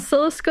on. Is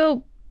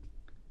Oscilloscope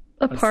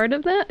a part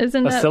of that?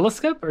 Isn't that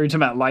Oscilloscope? Or are you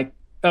talking about like?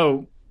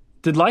 Oh,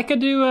 did Leica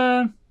do?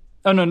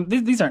 Oh no,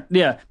 these aren't.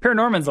 Yeah,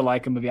 Paranorman's a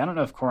Leica movie. I don't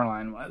know if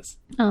Coraline was.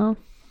 Oh,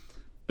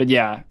 but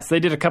yeah, so they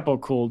did a couple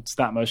of cool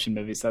stop motion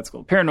movies. So that's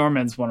cool.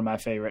 Paranorman's one of my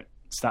favorite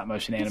stop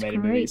motion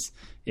animated movies.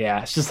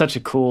 Yeah, it's just such a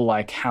cool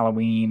like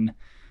Halloween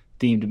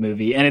themed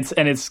movie, and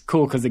it's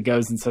cool because it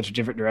goes in such a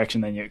different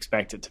direction than you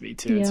expect it to be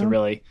too.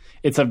 Yeah.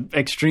 It's a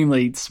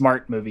extremely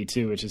smart movie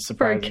too, which is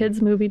surprising. For a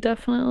kids movie,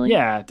 definitely.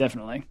 Yeah,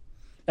 definitely.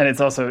 And it's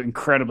also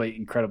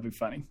incredibly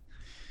funny.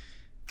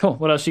 Cool.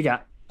 What else you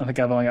got? I think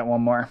I've only got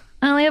one more.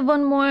 I only have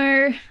one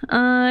more.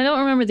 I don't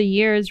remember the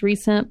year, it's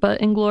recent,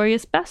 but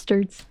Inglourious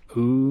Basterds.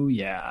 Ooh,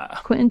 yeah.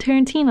 Quentin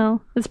Tarantino.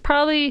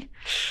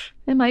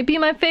 It might be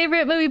my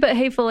favorite movie, but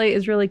Hateful Eight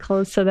is really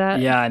close to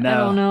that. Yeah, I know. I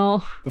don't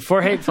know.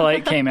 Before Hateful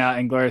Eight came out,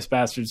 Inglourious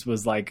Basterds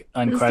was like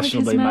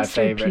unquestionably my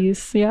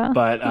favorite. Yeah.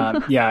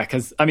 But yeah,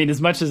 because I mean,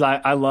 as much as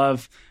I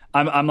love,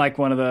 I'm like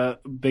one of the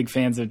big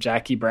fans of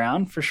Jackie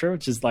Brown for sure,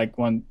 which is like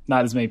one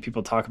not as many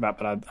people talk about,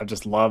 but I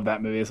just love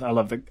that movie. I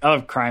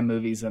love crime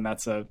movies, and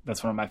that's one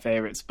of my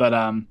favorites. But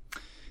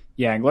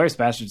yeah, Inglourious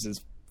Basterds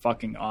is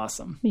fucking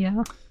awesome.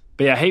 Yeah.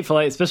 But yeah, Hateful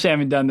Eight, especially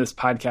having done this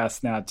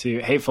podcast now too,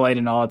 Hateful Eight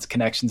and all its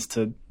connections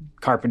to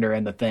Carpenter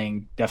and The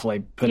Thing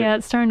definitely put it. Yeah,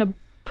 it's starting to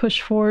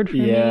push forward for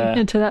me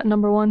into that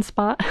number one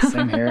spot.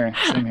 Same here.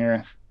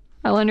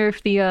 I wonder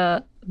if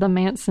the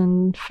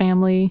Manson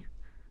family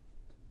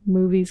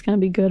movie's going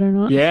to be good or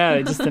not. Yeah,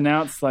 they just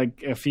announced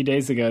like a few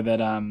days ago that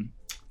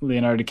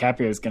Leonardo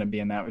DiCaprio is going to be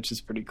in that, which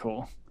is pretty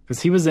cool.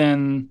 Because he was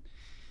in,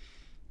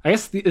 I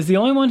guess, is the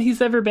only one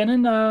he's ever been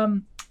in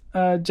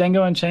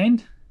Django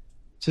Unchained?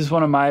 Just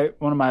one of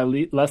my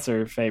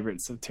lesser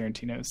favorites of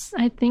Tarantino's.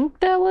 I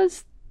think that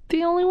was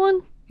the only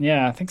one.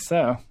 Yeah, I think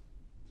so.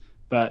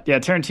 But yeah,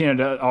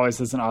 Tarantino always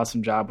does an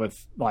awesome job with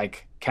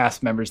like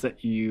cast members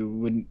that you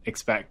wouldn't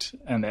expect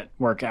and that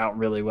work out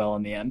really well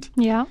in the end.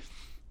 Yeah.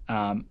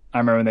 I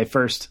remember when they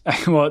first,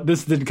 well,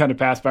 this didn't come to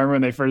pass, but I remember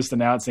when they first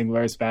announced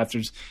Inglourious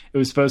Basterds, it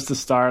was supposed to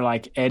star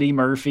like Eddie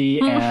Murphy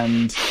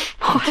and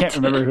I can't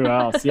remember who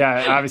else.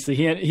 Yeah, obviously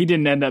he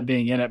didn't end up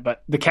being in it,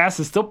 but the cast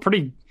is still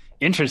pretty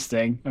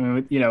interesting. I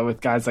mean,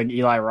 with guys like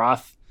Eli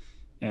Roth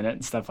in it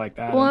and stuff like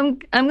that. Well,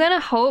 I'm gonna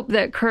hope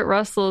that Kurt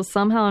Russell is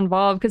somehow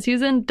involved because he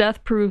was in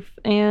Death Proof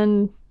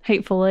and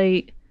Hateful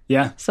Eight.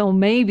 Yeah. So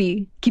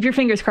maybe keep your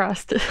fingers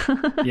crossed.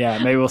 Yeah,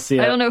 maybe we'll see.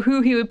 I don't know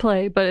who he would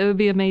play, but it would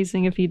be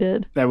amazing if he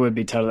did. That would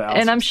be totally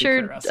awesome. And I'm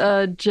sure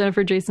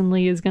Jennifer Jason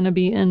Leigh is going to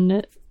be in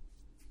it.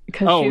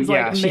 She's,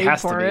 she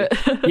has to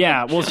be.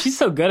 Yeah, well, she's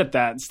so good at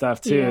that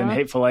stuff too, and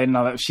Hateful Eight and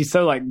all that. She's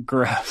so like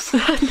gross. No,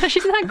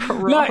 she's not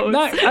gross.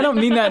 I don't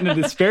mean that in a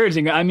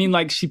disparaging. I mean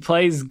like she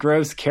plays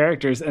gross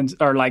characters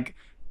or like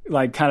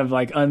kind of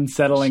like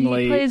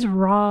unsettlingly. She plays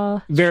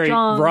raw. Very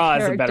raw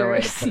is a better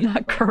way to put it.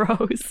 Not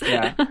gross.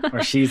 Yeah,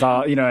 where she's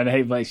all in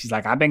Hateful Eight. She's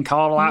like, I've been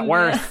called a lot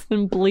worse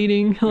and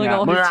bleeding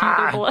all her teeth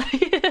are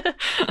bloody.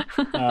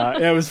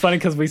 It was funny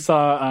because we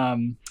saw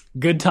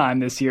Good Time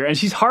this year, and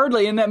she's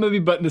hardly in that movie,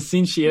 but in the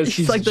scene she is,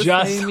 she's like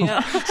just same,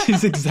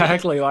 she's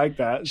exactly like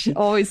that. She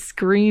always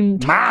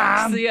screamed,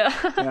 "Mom!"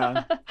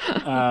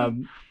 Yeah.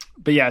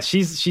 But yeah,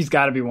 she's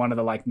got to be one of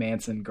the like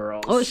Manson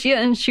girls. Oh, she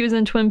was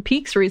in Twin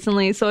Peaks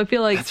recently, so I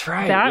fil like that's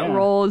right, that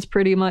role is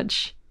pretty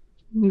much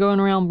going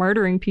around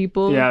murdering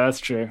people. Yeah, that's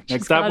true.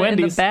 Next up,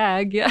 Wendy's. In the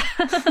bag, yeah.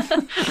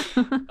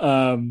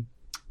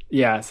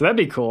 Yeah, so that'd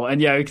be cool.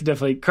 And yeah, we could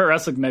definitely, Kurt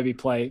Russell could maybe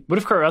play. What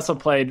if Kurt Russell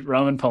played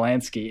Roman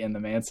Polanski in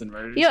the Manson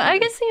murders? Yeah, I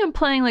could see him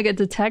playing like a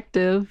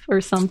detective or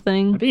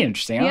something. That'd be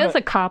interesting. He has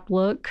a cop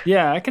look.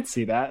 Yeah, I could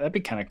see that. That'd be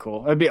kind of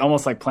cool. It'd be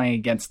almost like playing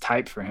against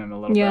type for him a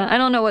little bit. Yeah, I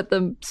don't know what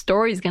the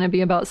story's going to be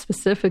about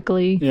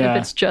specifically. Yeah.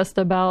 If it's just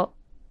about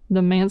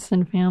the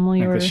Manson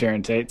family like the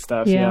Sharon Tate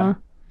stuff. Yeah.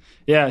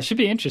 Yeah, it should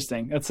be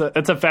interesting. That's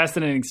a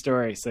fascinating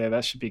story. So yeah,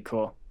 that should be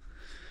cool.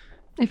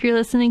 If you're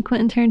listening,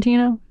 Quentin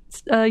Tarantino,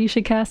 you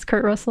should cast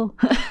Kurt Russell.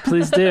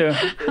 Please do.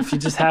 If you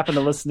just happen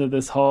to listen to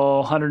this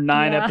whole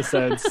 109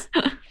 episodes,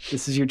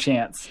 this is your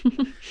chance.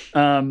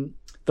 The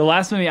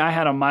last movie I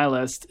had on my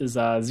list is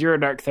Zero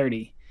Dark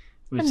 30,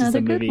 which is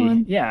a movie. Good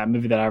one. Yeah, a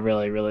movie that I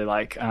really, really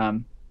like.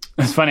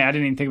 It's funny, I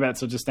didn't even think about it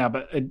till just now,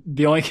 but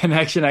the only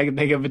connection I can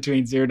think of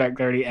between Zero Dark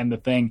 30 and The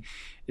Thing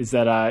is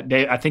that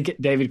I think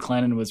David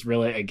Clennon was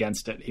really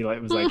against it. He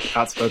was like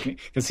outspoken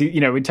because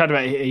we talked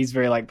about he's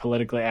very like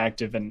politically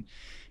active and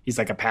he's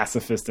like a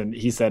pacifist, and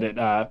he said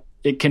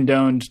it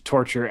condoned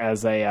torture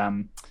as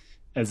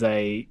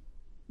a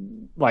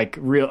like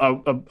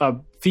real a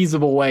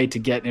feasible way to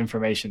get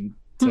information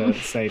to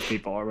save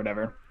people or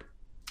whatever,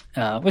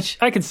 which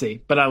I can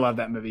see. But I love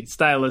that movie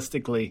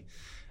stylistically.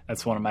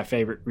 That's one of my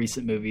favorite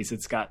recent movies.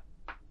 It's got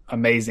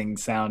amazing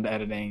sound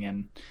editing,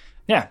 and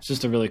yeah, it's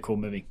just a really cool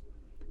movie.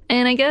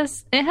 And I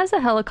guess it has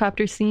a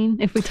helicopter scene.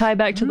 If we tie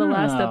back to the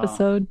last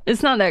episode,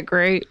 it's not that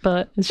great,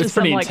 but it's just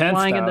pretty them like intense,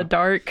 flying though. in the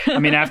dark. I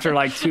mean, after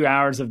like 2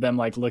 hours of them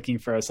like looking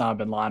for Osama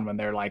bin Laden when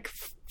they're like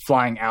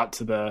flying out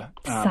to the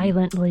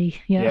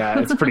silently, yeah,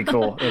 it's pretty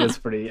cool. It is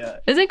pretty.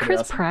 Isn't Chris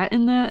awesome. Pratt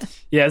in that?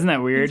 Yeah, isn't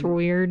that weird? It's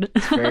weird.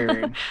 It's very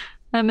weird.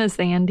 I miss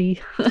Andy.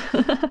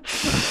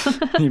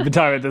 You've been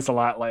talking about this a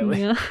lot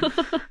lately. Yeah.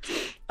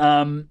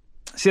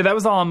 So yeah, that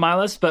was all on my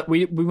list, but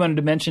we wanted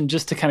to mention,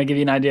 just to kind of give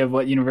you an idea of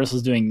what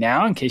Universal's doing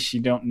now, in case you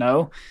don't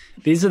know.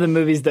 These are the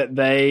movies that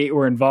they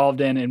were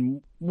involved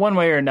in one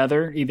way or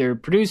another, either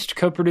produced,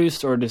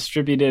 co-produced, or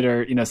distributed,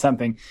 or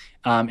something,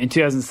 in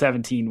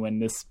 2017 when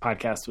this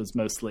podcast was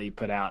mostly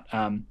put out.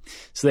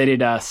 So they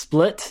did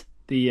Split,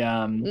 the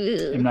M.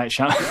 Night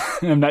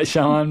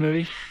Shyamalan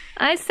movie.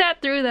 I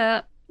sat through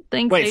that.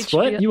 Thanks, Wait, HBO.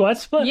 Split? You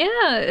watched Split?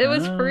 Yeah, it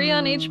was free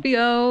on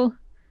HBO,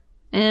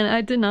 and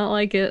I did not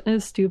like it. It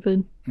was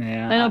stupid.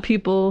 Yeah, I know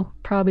people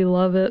probably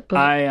love it,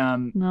 but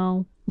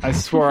no. I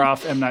swore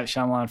off M. Night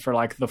Shyamalan for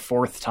like the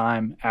 4th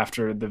time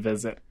after The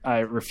Visit. I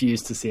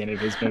refused to see any of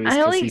his movies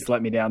because he's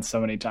let me down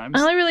so many times.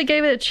 I only really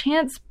gave it a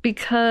chance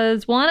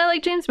because, 1, I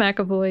like James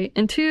McAvoy,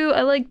 and 2,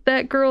 I like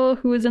that girl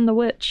who was in The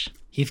Witch.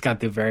 He's got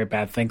the very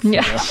bad thing for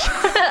Yeah. you.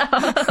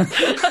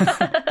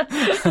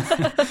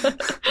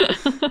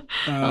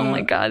 Oh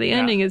my god, the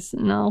ending is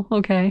no.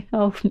 Okay,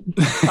 I'll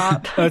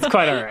stop. That's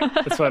quite all right.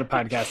 That's what a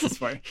podcast is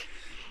for.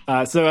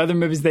 So other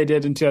movies they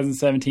did in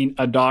 2017: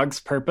 A Dog's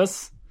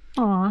Purpose,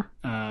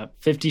 Aw.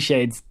 50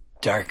 Shades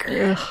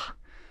Darker.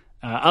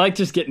 I like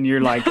just getting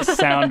your like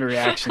sound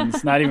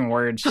reactions, not even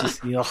words,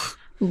 just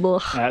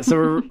ugh. So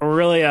we're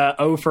really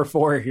 0 for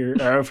 4 here, or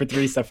 0 for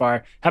 3 so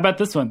far. How about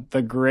this one,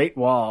 The Great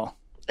Wall?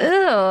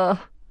 Ugh.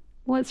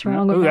 What's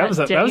wrong with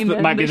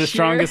that might be the this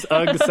strongest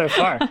year? ugh so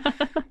far.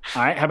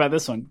 All right, how about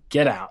this one?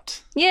 Get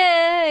Out.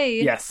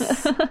 Yay!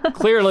 Yes,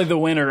 clearly the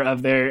winner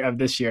of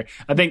this year.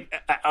 I think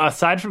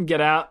aside from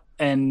Get Out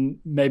and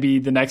maybe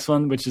the next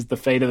one, which is The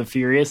Fate of the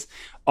Furious,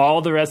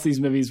 all the rest of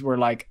these movies were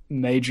like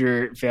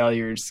major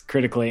failures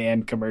critically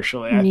and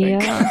commercially. I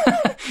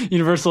think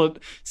Universal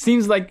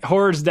seems like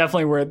horrors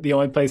definitely were the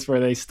only place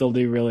where they still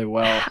do really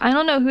well. I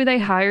don't know who they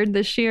hired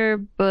this year,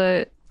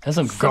 but That's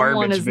some someone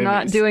garbage is movies.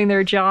 not doing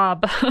their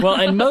job. Well,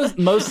 and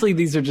mostly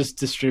these are just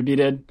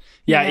distributed.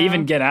 Yeah, Yeah.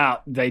 even Get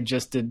Out, they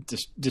just did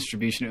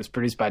distribution. It was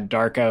produced by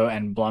Darko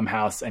and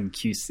Blumhouse and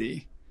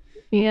QC.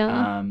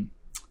 Yeah.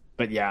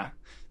 But yeah.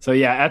 So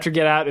yeah, after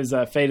Get Out is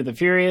Fate of the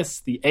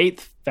Furious, the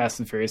 8th Fast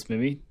and Furious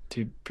movie,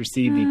 to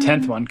precede the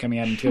 10th one coming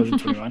out in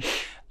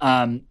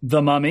 2021.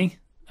 The Mummy,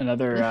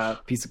 another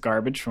piece of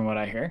garbage from what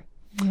I hear.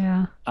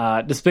 Yeah.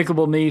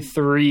 Despicable Me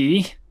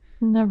 3.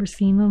 Never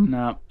seen them.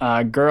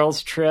 No.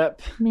 Girls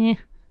Trip. Meh.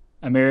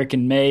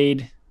 American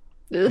Made.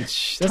 Ugh.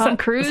 Tom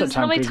Cruise.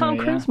 How many Tom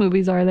Cruise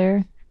movies are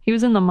there? He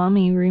was in the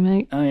Mummy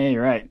remake. Oh yeah,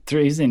 you're right.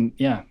 He's in.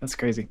 Yeah, that's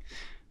crazy.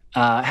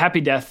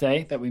 Happy Death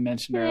Day that we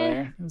mentioned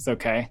earlier. It was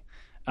okay.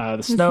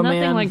 The Snowman.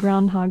 Nothing like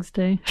Groundhog's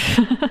Day.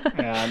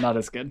 Yeah, not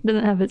as good.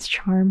 Doesn't have its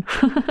charm.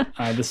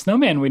 The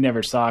Snowman we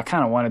never saw. I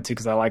kind of wanted to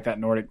because I like that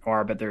Nordic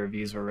noir, but the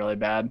reviews were really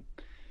bad.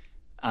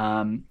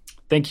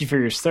 Thank You for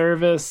Your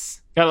Service.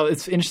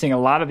 It's interesting. A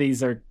lot of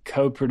these are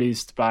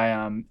co-produced by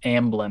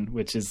Amblin,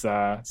 which is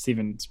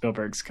Steven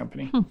Spielberg's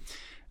company.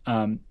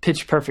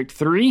 Pitch Perfect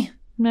 3.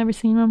 Never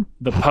seen them.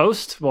 The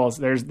Post. Well,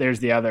 there's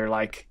the other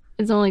like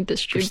It's only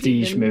distributed,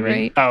 prestige movie.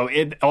 right? Oh,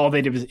 all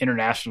they did was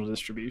international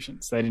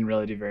distribution, so they didn't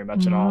really do very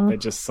much at all. They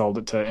just sold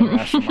it to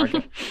international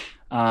market.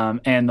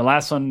 And the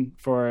last one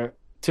for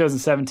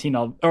 2017.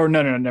 No,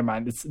 never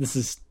mind. This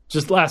is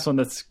just the last one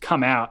that's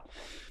come out.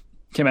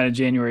 Came out on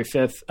January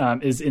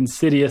 5th. Is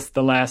Insidious: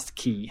 The Last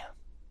Key.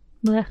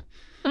 Blech.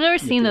 I've never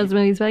seen those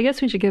movies, but I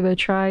guess we should give it a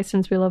try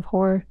since we love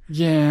horror.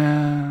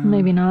 Yeah.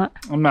 Maybe not.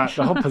 I'm not.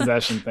 The whole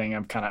possession thing,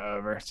 I'm kind of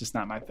over. It's just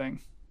not my thing.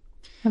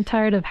 I'm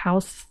tired of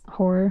house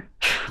horror.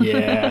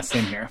 Yeah,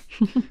 same here.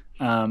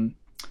 But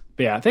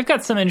yeah, they've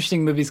got some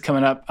interesting movies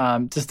coming up.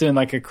 Just doing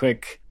like a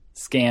quick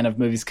scan of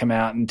movies come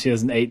out in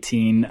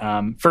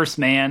 2018. First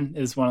Man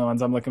is one of the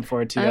ones I'm looking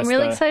forward to. I'm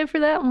really excited for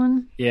that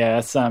one. Yeah,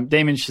 it's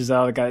Damien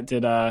Chazelle, the guy that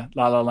did La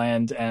La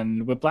Land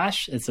and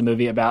Whiplash. It's a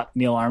movie about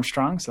Neil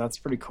Armstrong, so that's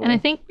pretty cool. And I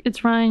think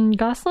it's Ryan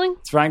Gosling.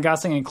 It's Ryan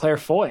Gosling and Claire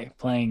Foy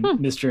playing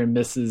Mr. and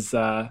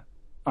Mrs.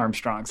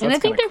 Armstrong. So and I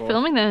that's think they're cool.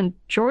 filming that in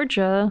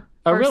Georgia.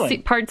 Oh, or really?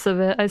 Parts of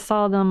it. I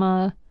saw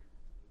them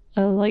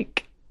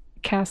like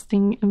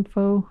casting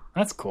info.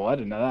 That's cool. I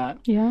didn't know that.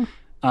 Yeah.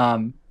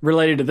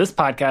 related to this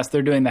podcast,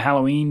 they're doing the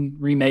Halloween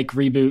remake,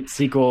 reboot,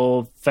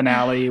 sequel,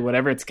 finale,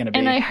 whatever it's going to be.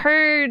 And I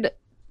heard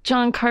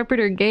John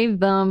Carpenter gave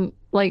them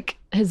like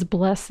his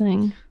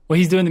blessing. Well,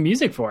 he's doing the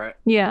music for it.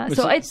 Yeah,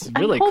 so I'm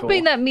really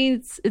hoping cool. That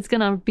means it's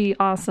going to be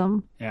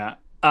awesome. Yeah.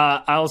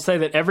 I'll say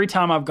that every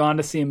time I've gone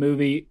to see a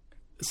movie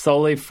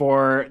solely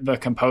for the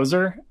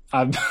composer,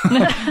 I've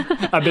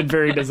been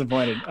very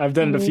disappointed. I've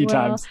done it a few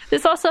times.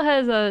 This also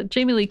has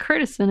Jamie Lee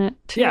Curtis in it,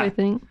 too, I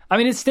think. I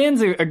mean, it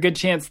stands a good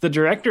chance. The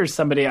director is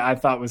somebody I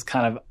thought was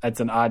it's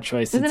an odd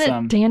choice. Isn't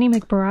it Danny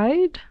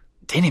McBride?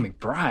 Danny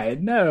McBride?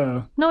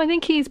 No. No, I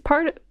think he's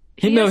part of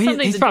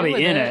he's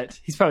probably in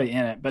it. He's probably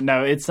in it. But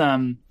no, it's let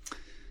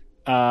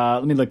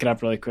me look it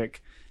up really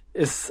quick.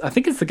 I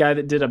think it's the guy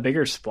that did A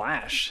Bigger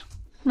Splash.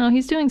 No,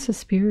 he's doing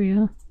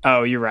Suspiria.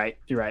 Oh, you're right.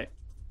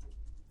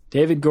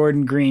 David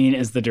Gordon Green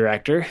is the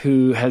director,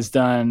 who has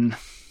done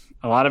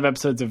a lot of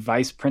episodes of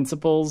Vice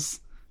Principals.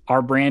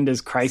 Our Brand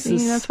is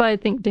Crisis. See, that's why I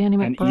think Danny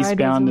McBride and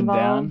Eastbound and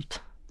Down.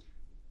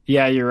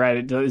 Yeah, you're right.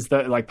 It is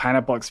like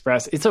Pineapple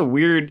Express. It's a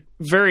weird,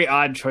 very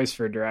odd choice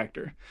for a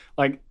director.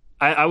 Like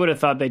I would have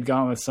thought they'd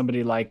gone with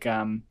somebody like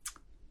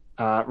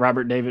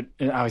Robert David.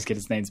 I always get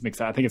his names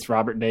mixed up. I think it's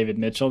Robert David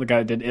Mitchell, the guy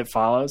that did It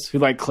Follows, who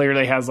like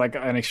clearly has like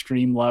an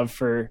extreme love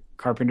for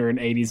Carpenter and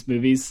 80s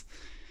movies,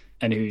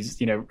 and who's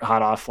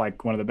hot off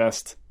like one of the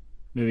best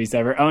movies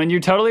ever. Oh, and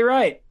you're totally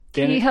right.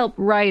 He helped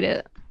write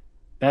it.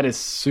 That is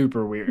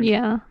super weird.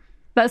 Yeah,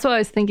 that's what I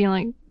was thinking.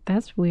 Like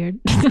that's weird.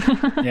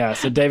 Yeah.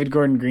 So David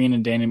Gordon Green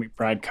and Danny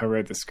McBride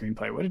co-wrote the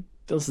screenplay. What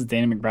else has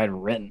Danny McBride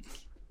written?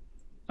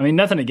 I mean,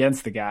 nothing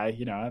against the guy.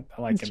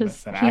 I like him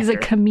as an actor. He's a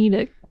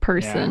comedic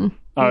person.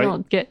 Yeah. You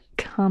don't get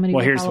comedy.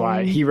 Well, here's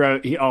why.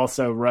 He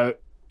also wrote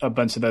a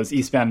bunch of those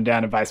Eastbound and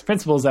Down and Vice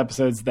Principals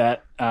episodes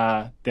that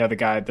the other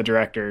guy, the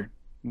director,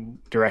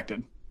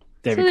 directed.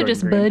 David so they're Gordon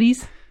just Green.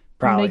 Buddies.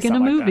 Probably making a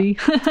movie.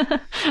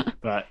 Like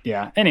but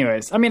yeah.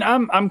 Anyways, I mean,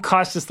 I'm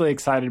cautiously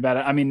excited about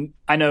it. I mean,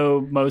 I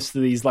know most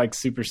of these like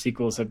super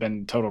sequels have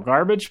been total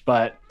garbage,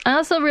 but I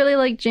also really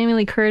like Jamie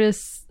Lee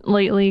Curtis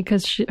lately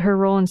because her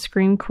role in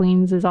Scream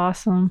Queens is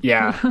awesome.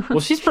 Yeah.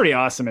 Well, she's pretty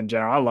awesome in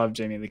general. I love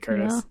Jamie Lee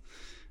Curtis.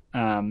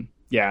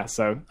 Yeah.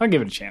 So I'll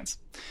give it a chance.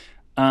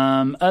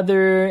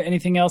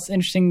 Anything else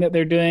interesting that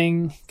they're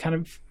doing? Kind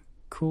of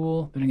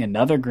cool. They're doing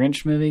another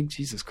Grinch movie.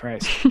 Jesus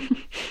Christ.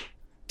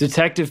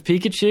 Detective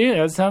Pikachu.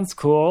 That sounds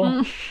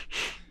cool.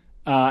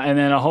 And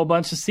then a whole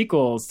bunch of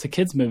sequels to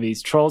kids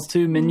movies. Trolls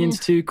 2, Minions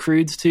 2,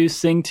 Croods 2,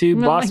 Sing 2,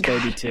 Boss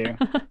Baby 2.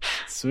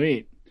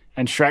 Sweet.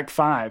 And Shrek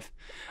 5.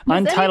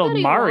 Untitled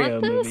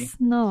Mario movie.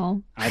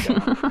 No. I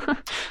don't.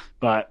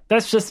 But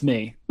that's just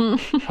me,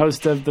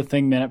 host of the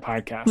Thing Minute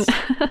podcast.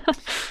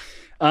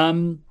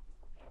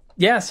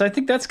 Yeah, so I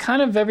think that's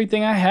kind of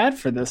everything I had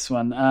for this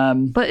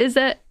one. But is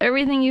that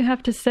everything you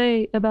have to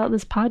say about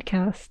this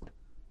podcast?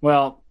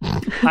 Well,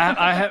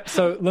 I have.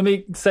 So let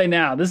me say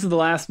now, this is the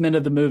last minute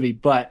of the movie,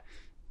 but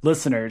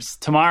listeners,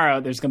 tomorrow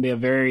there's going to be a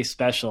very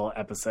special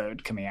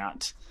episode coming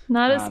out.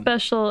 Not as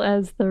special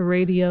as the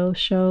radio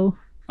show.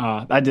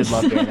 I did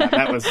love doing that.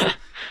 That was,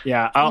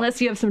 yeah.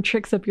 Unless you have some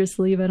tricks up your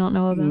sleeve I don't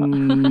know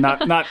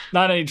about.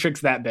 Not any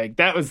tricks that big.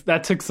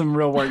 That took some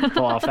real work to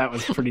pull off. That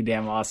was pretty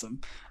damn awesome.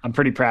 I'm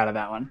pretty proud of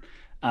that one.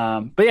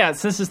 But yeah,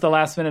 since it's the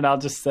last minute, I'll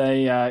just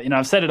say,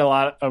 I've said it a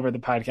lot over the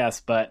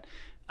podcast, but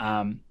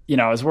I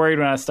was worried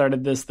when I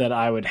started this that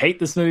I would hate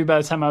this movie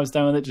by the time I was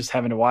done with it, just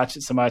having to watch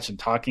it so much and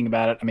talking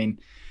about it. I mean,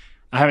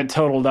 I haven't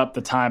totaled up the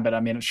time, but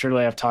I mean,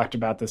 surely I've talked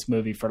about this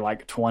movie for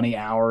like 20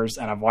 hours,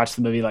 and I've watched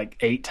the movie like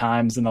 8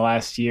 times in the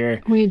last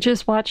year. We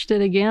just watched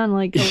it again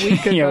like a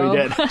week ago. Yeah, we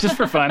did, just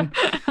for fun.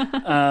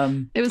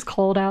 It was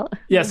cold out.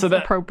 Yeah, so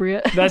that's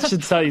appropriate. That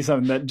should tell you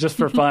something, that just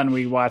for fun,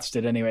 we watched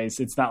it anyways.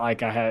 It's not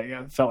like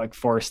I felt like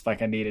forced,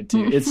 like I needed to.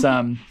 It's,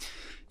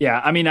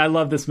 yeah, I mean, I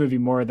love this movie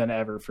more than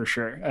ever, for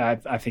sure.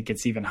 I think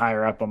it's even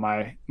higher up on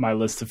my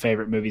list of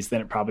favorite movies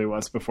than it probably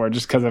was before,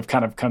 just because I've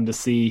kind of come to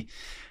see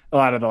a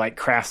lot of the like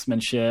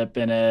craftsmanship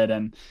in it,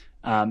 and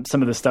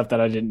some of the stuff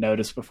that I didn't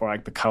notice before,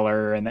 like the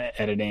color and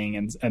the editing,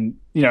 and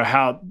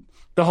how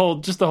the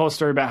whole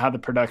story about how the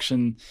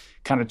production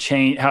kind of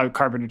changed, how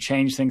Carpenter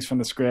changed things from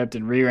the script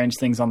and rearranged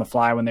things on the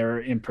fly when they were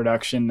in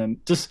production,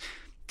 and just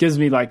gives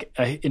me like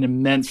an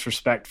immense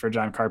respect for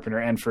John Carpenter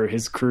and for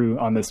his crew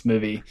on this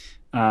movie,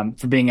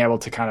 for being able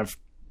to kind of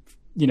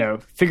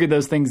figure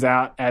those things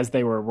out as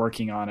they were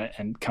working on it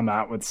and come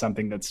out with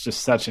something that's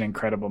just such an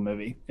incredible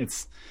movie.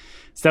 It's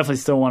definitely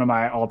still one of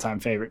my all-time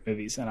favorite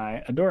movies, and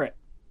I adore it.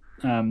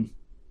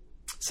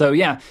 So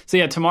yeah,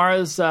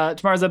 tomorrow's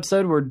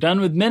episode, we're done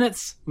with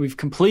minutes. We've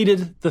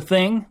completed The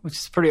Thing, which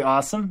is pretty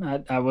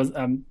awesome. I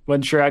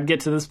wasn't sure I'd get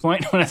to this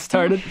point when I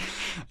started.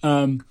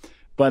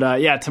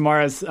 But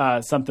tomorrow's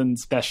something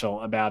special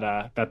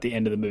about the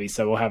end of the movie.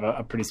 So we'll have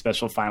a pretty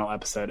special final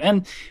episode,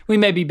 and we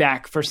may be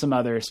back for some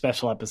other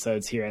special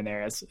episodes here and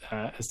there as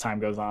time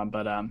goes on.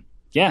 But I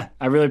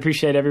really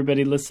appreciate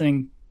everybody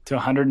listening to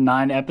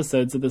 109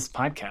 episodes of this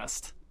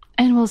podcast.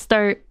 And we'll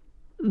start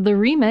the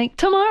remake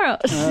tomorrow.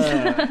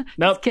 Nope.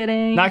 Just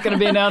kidding. Not going to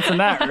be announcing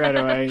that right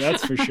away.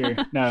 That's for sure.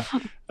 No.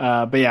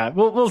 But yeah,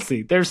 we'll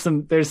see. There's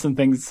some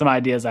things, some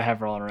ideas I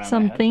have rolling around.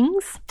 Some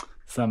things.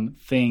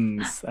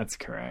 That's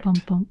correct.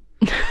 Bum, bum.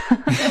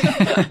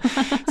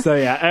 So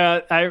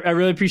yeah, I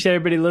really appreciate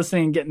everybody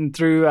listening and getting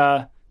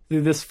through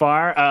this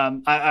far.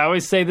 I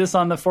always say this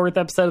on the 4th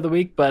episode of the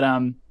week, but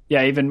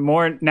yeah, even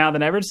more now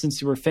than ever,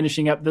 since we're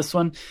finishing up this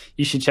one,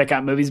 you should check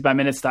out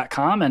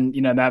moviesbyminutes.com. And,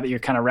 now that you're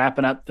kind of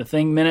wrapping up the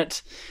Thing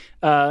Minute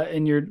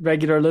in your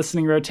regular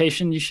listening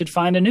rotation, you should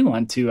find a new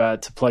one to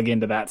plug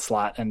into that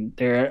slot. And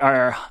there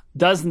are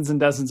dozens and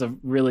dozens of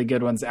really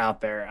good ones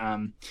out there.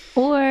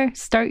 Or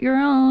start your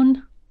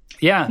own.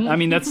 Yeah, I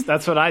mean,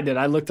 that's what I did.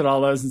 I looked at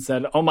all those and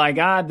said, oh my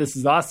God, this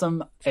is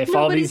awesome.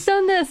 Nobody's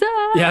done this.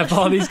 Yeah, if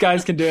all these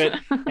guys can do it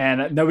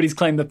and nobody's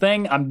claimed the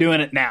thing, I'm doing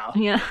it now.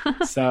 Yeah.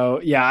 So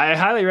yeah, I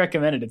highly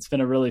recommend it. It's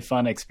been a really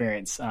fun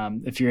experience.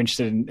 If you're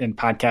interested in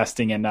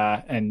podcasting and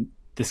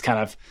this kind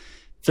of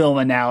film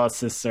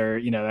analysis or,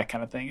 that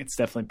kind of thing, it's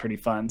definitely pretty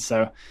fun.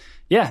 So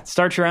yeah,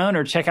 start your own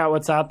or check out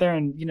what's out there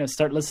and,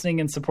 start listening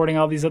and supporting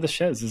all these other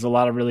shows. There's a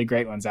lot of really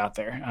great ones out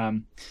there.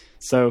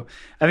 So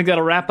I think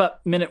that'll wrap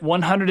up minute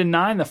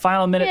 109, the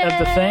final minute of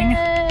the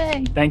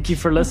thing. Thank you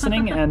for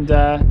listening, and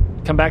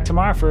come back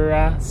tomorrow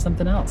for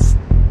something else.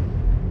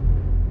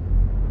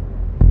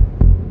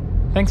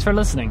 Thanks for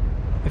listening.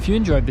 If you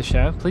enjoyed the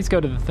show, please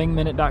go to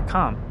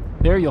thethingminute.com.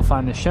 There you'll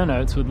find the show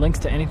notes with links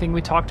to anything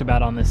we talked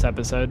about on this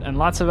episode and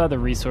lots of other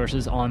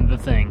resources on The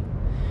Thing.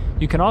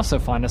 You can also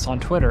find us on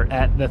Twitter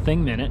at The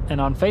Thing Minute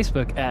and on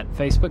Facebook at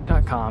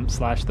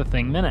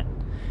facebook.com/thethingminute.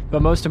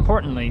 But most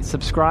importantly,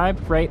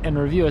 subscribe, rate, and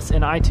review us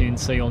in iTunes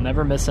so you'll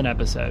never miss an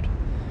episode.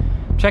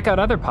 Check out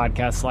other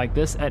podcasts like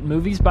this at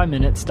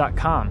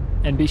moviesbyminutes.com,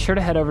 and be sure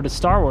to head over to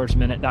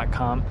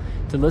starwarsminute.com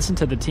to listen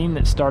to the team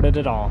that started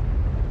it all.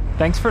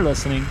 Thanks for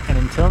listening, and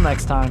until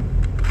next time,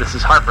 this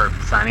is Harper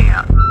signing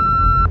out.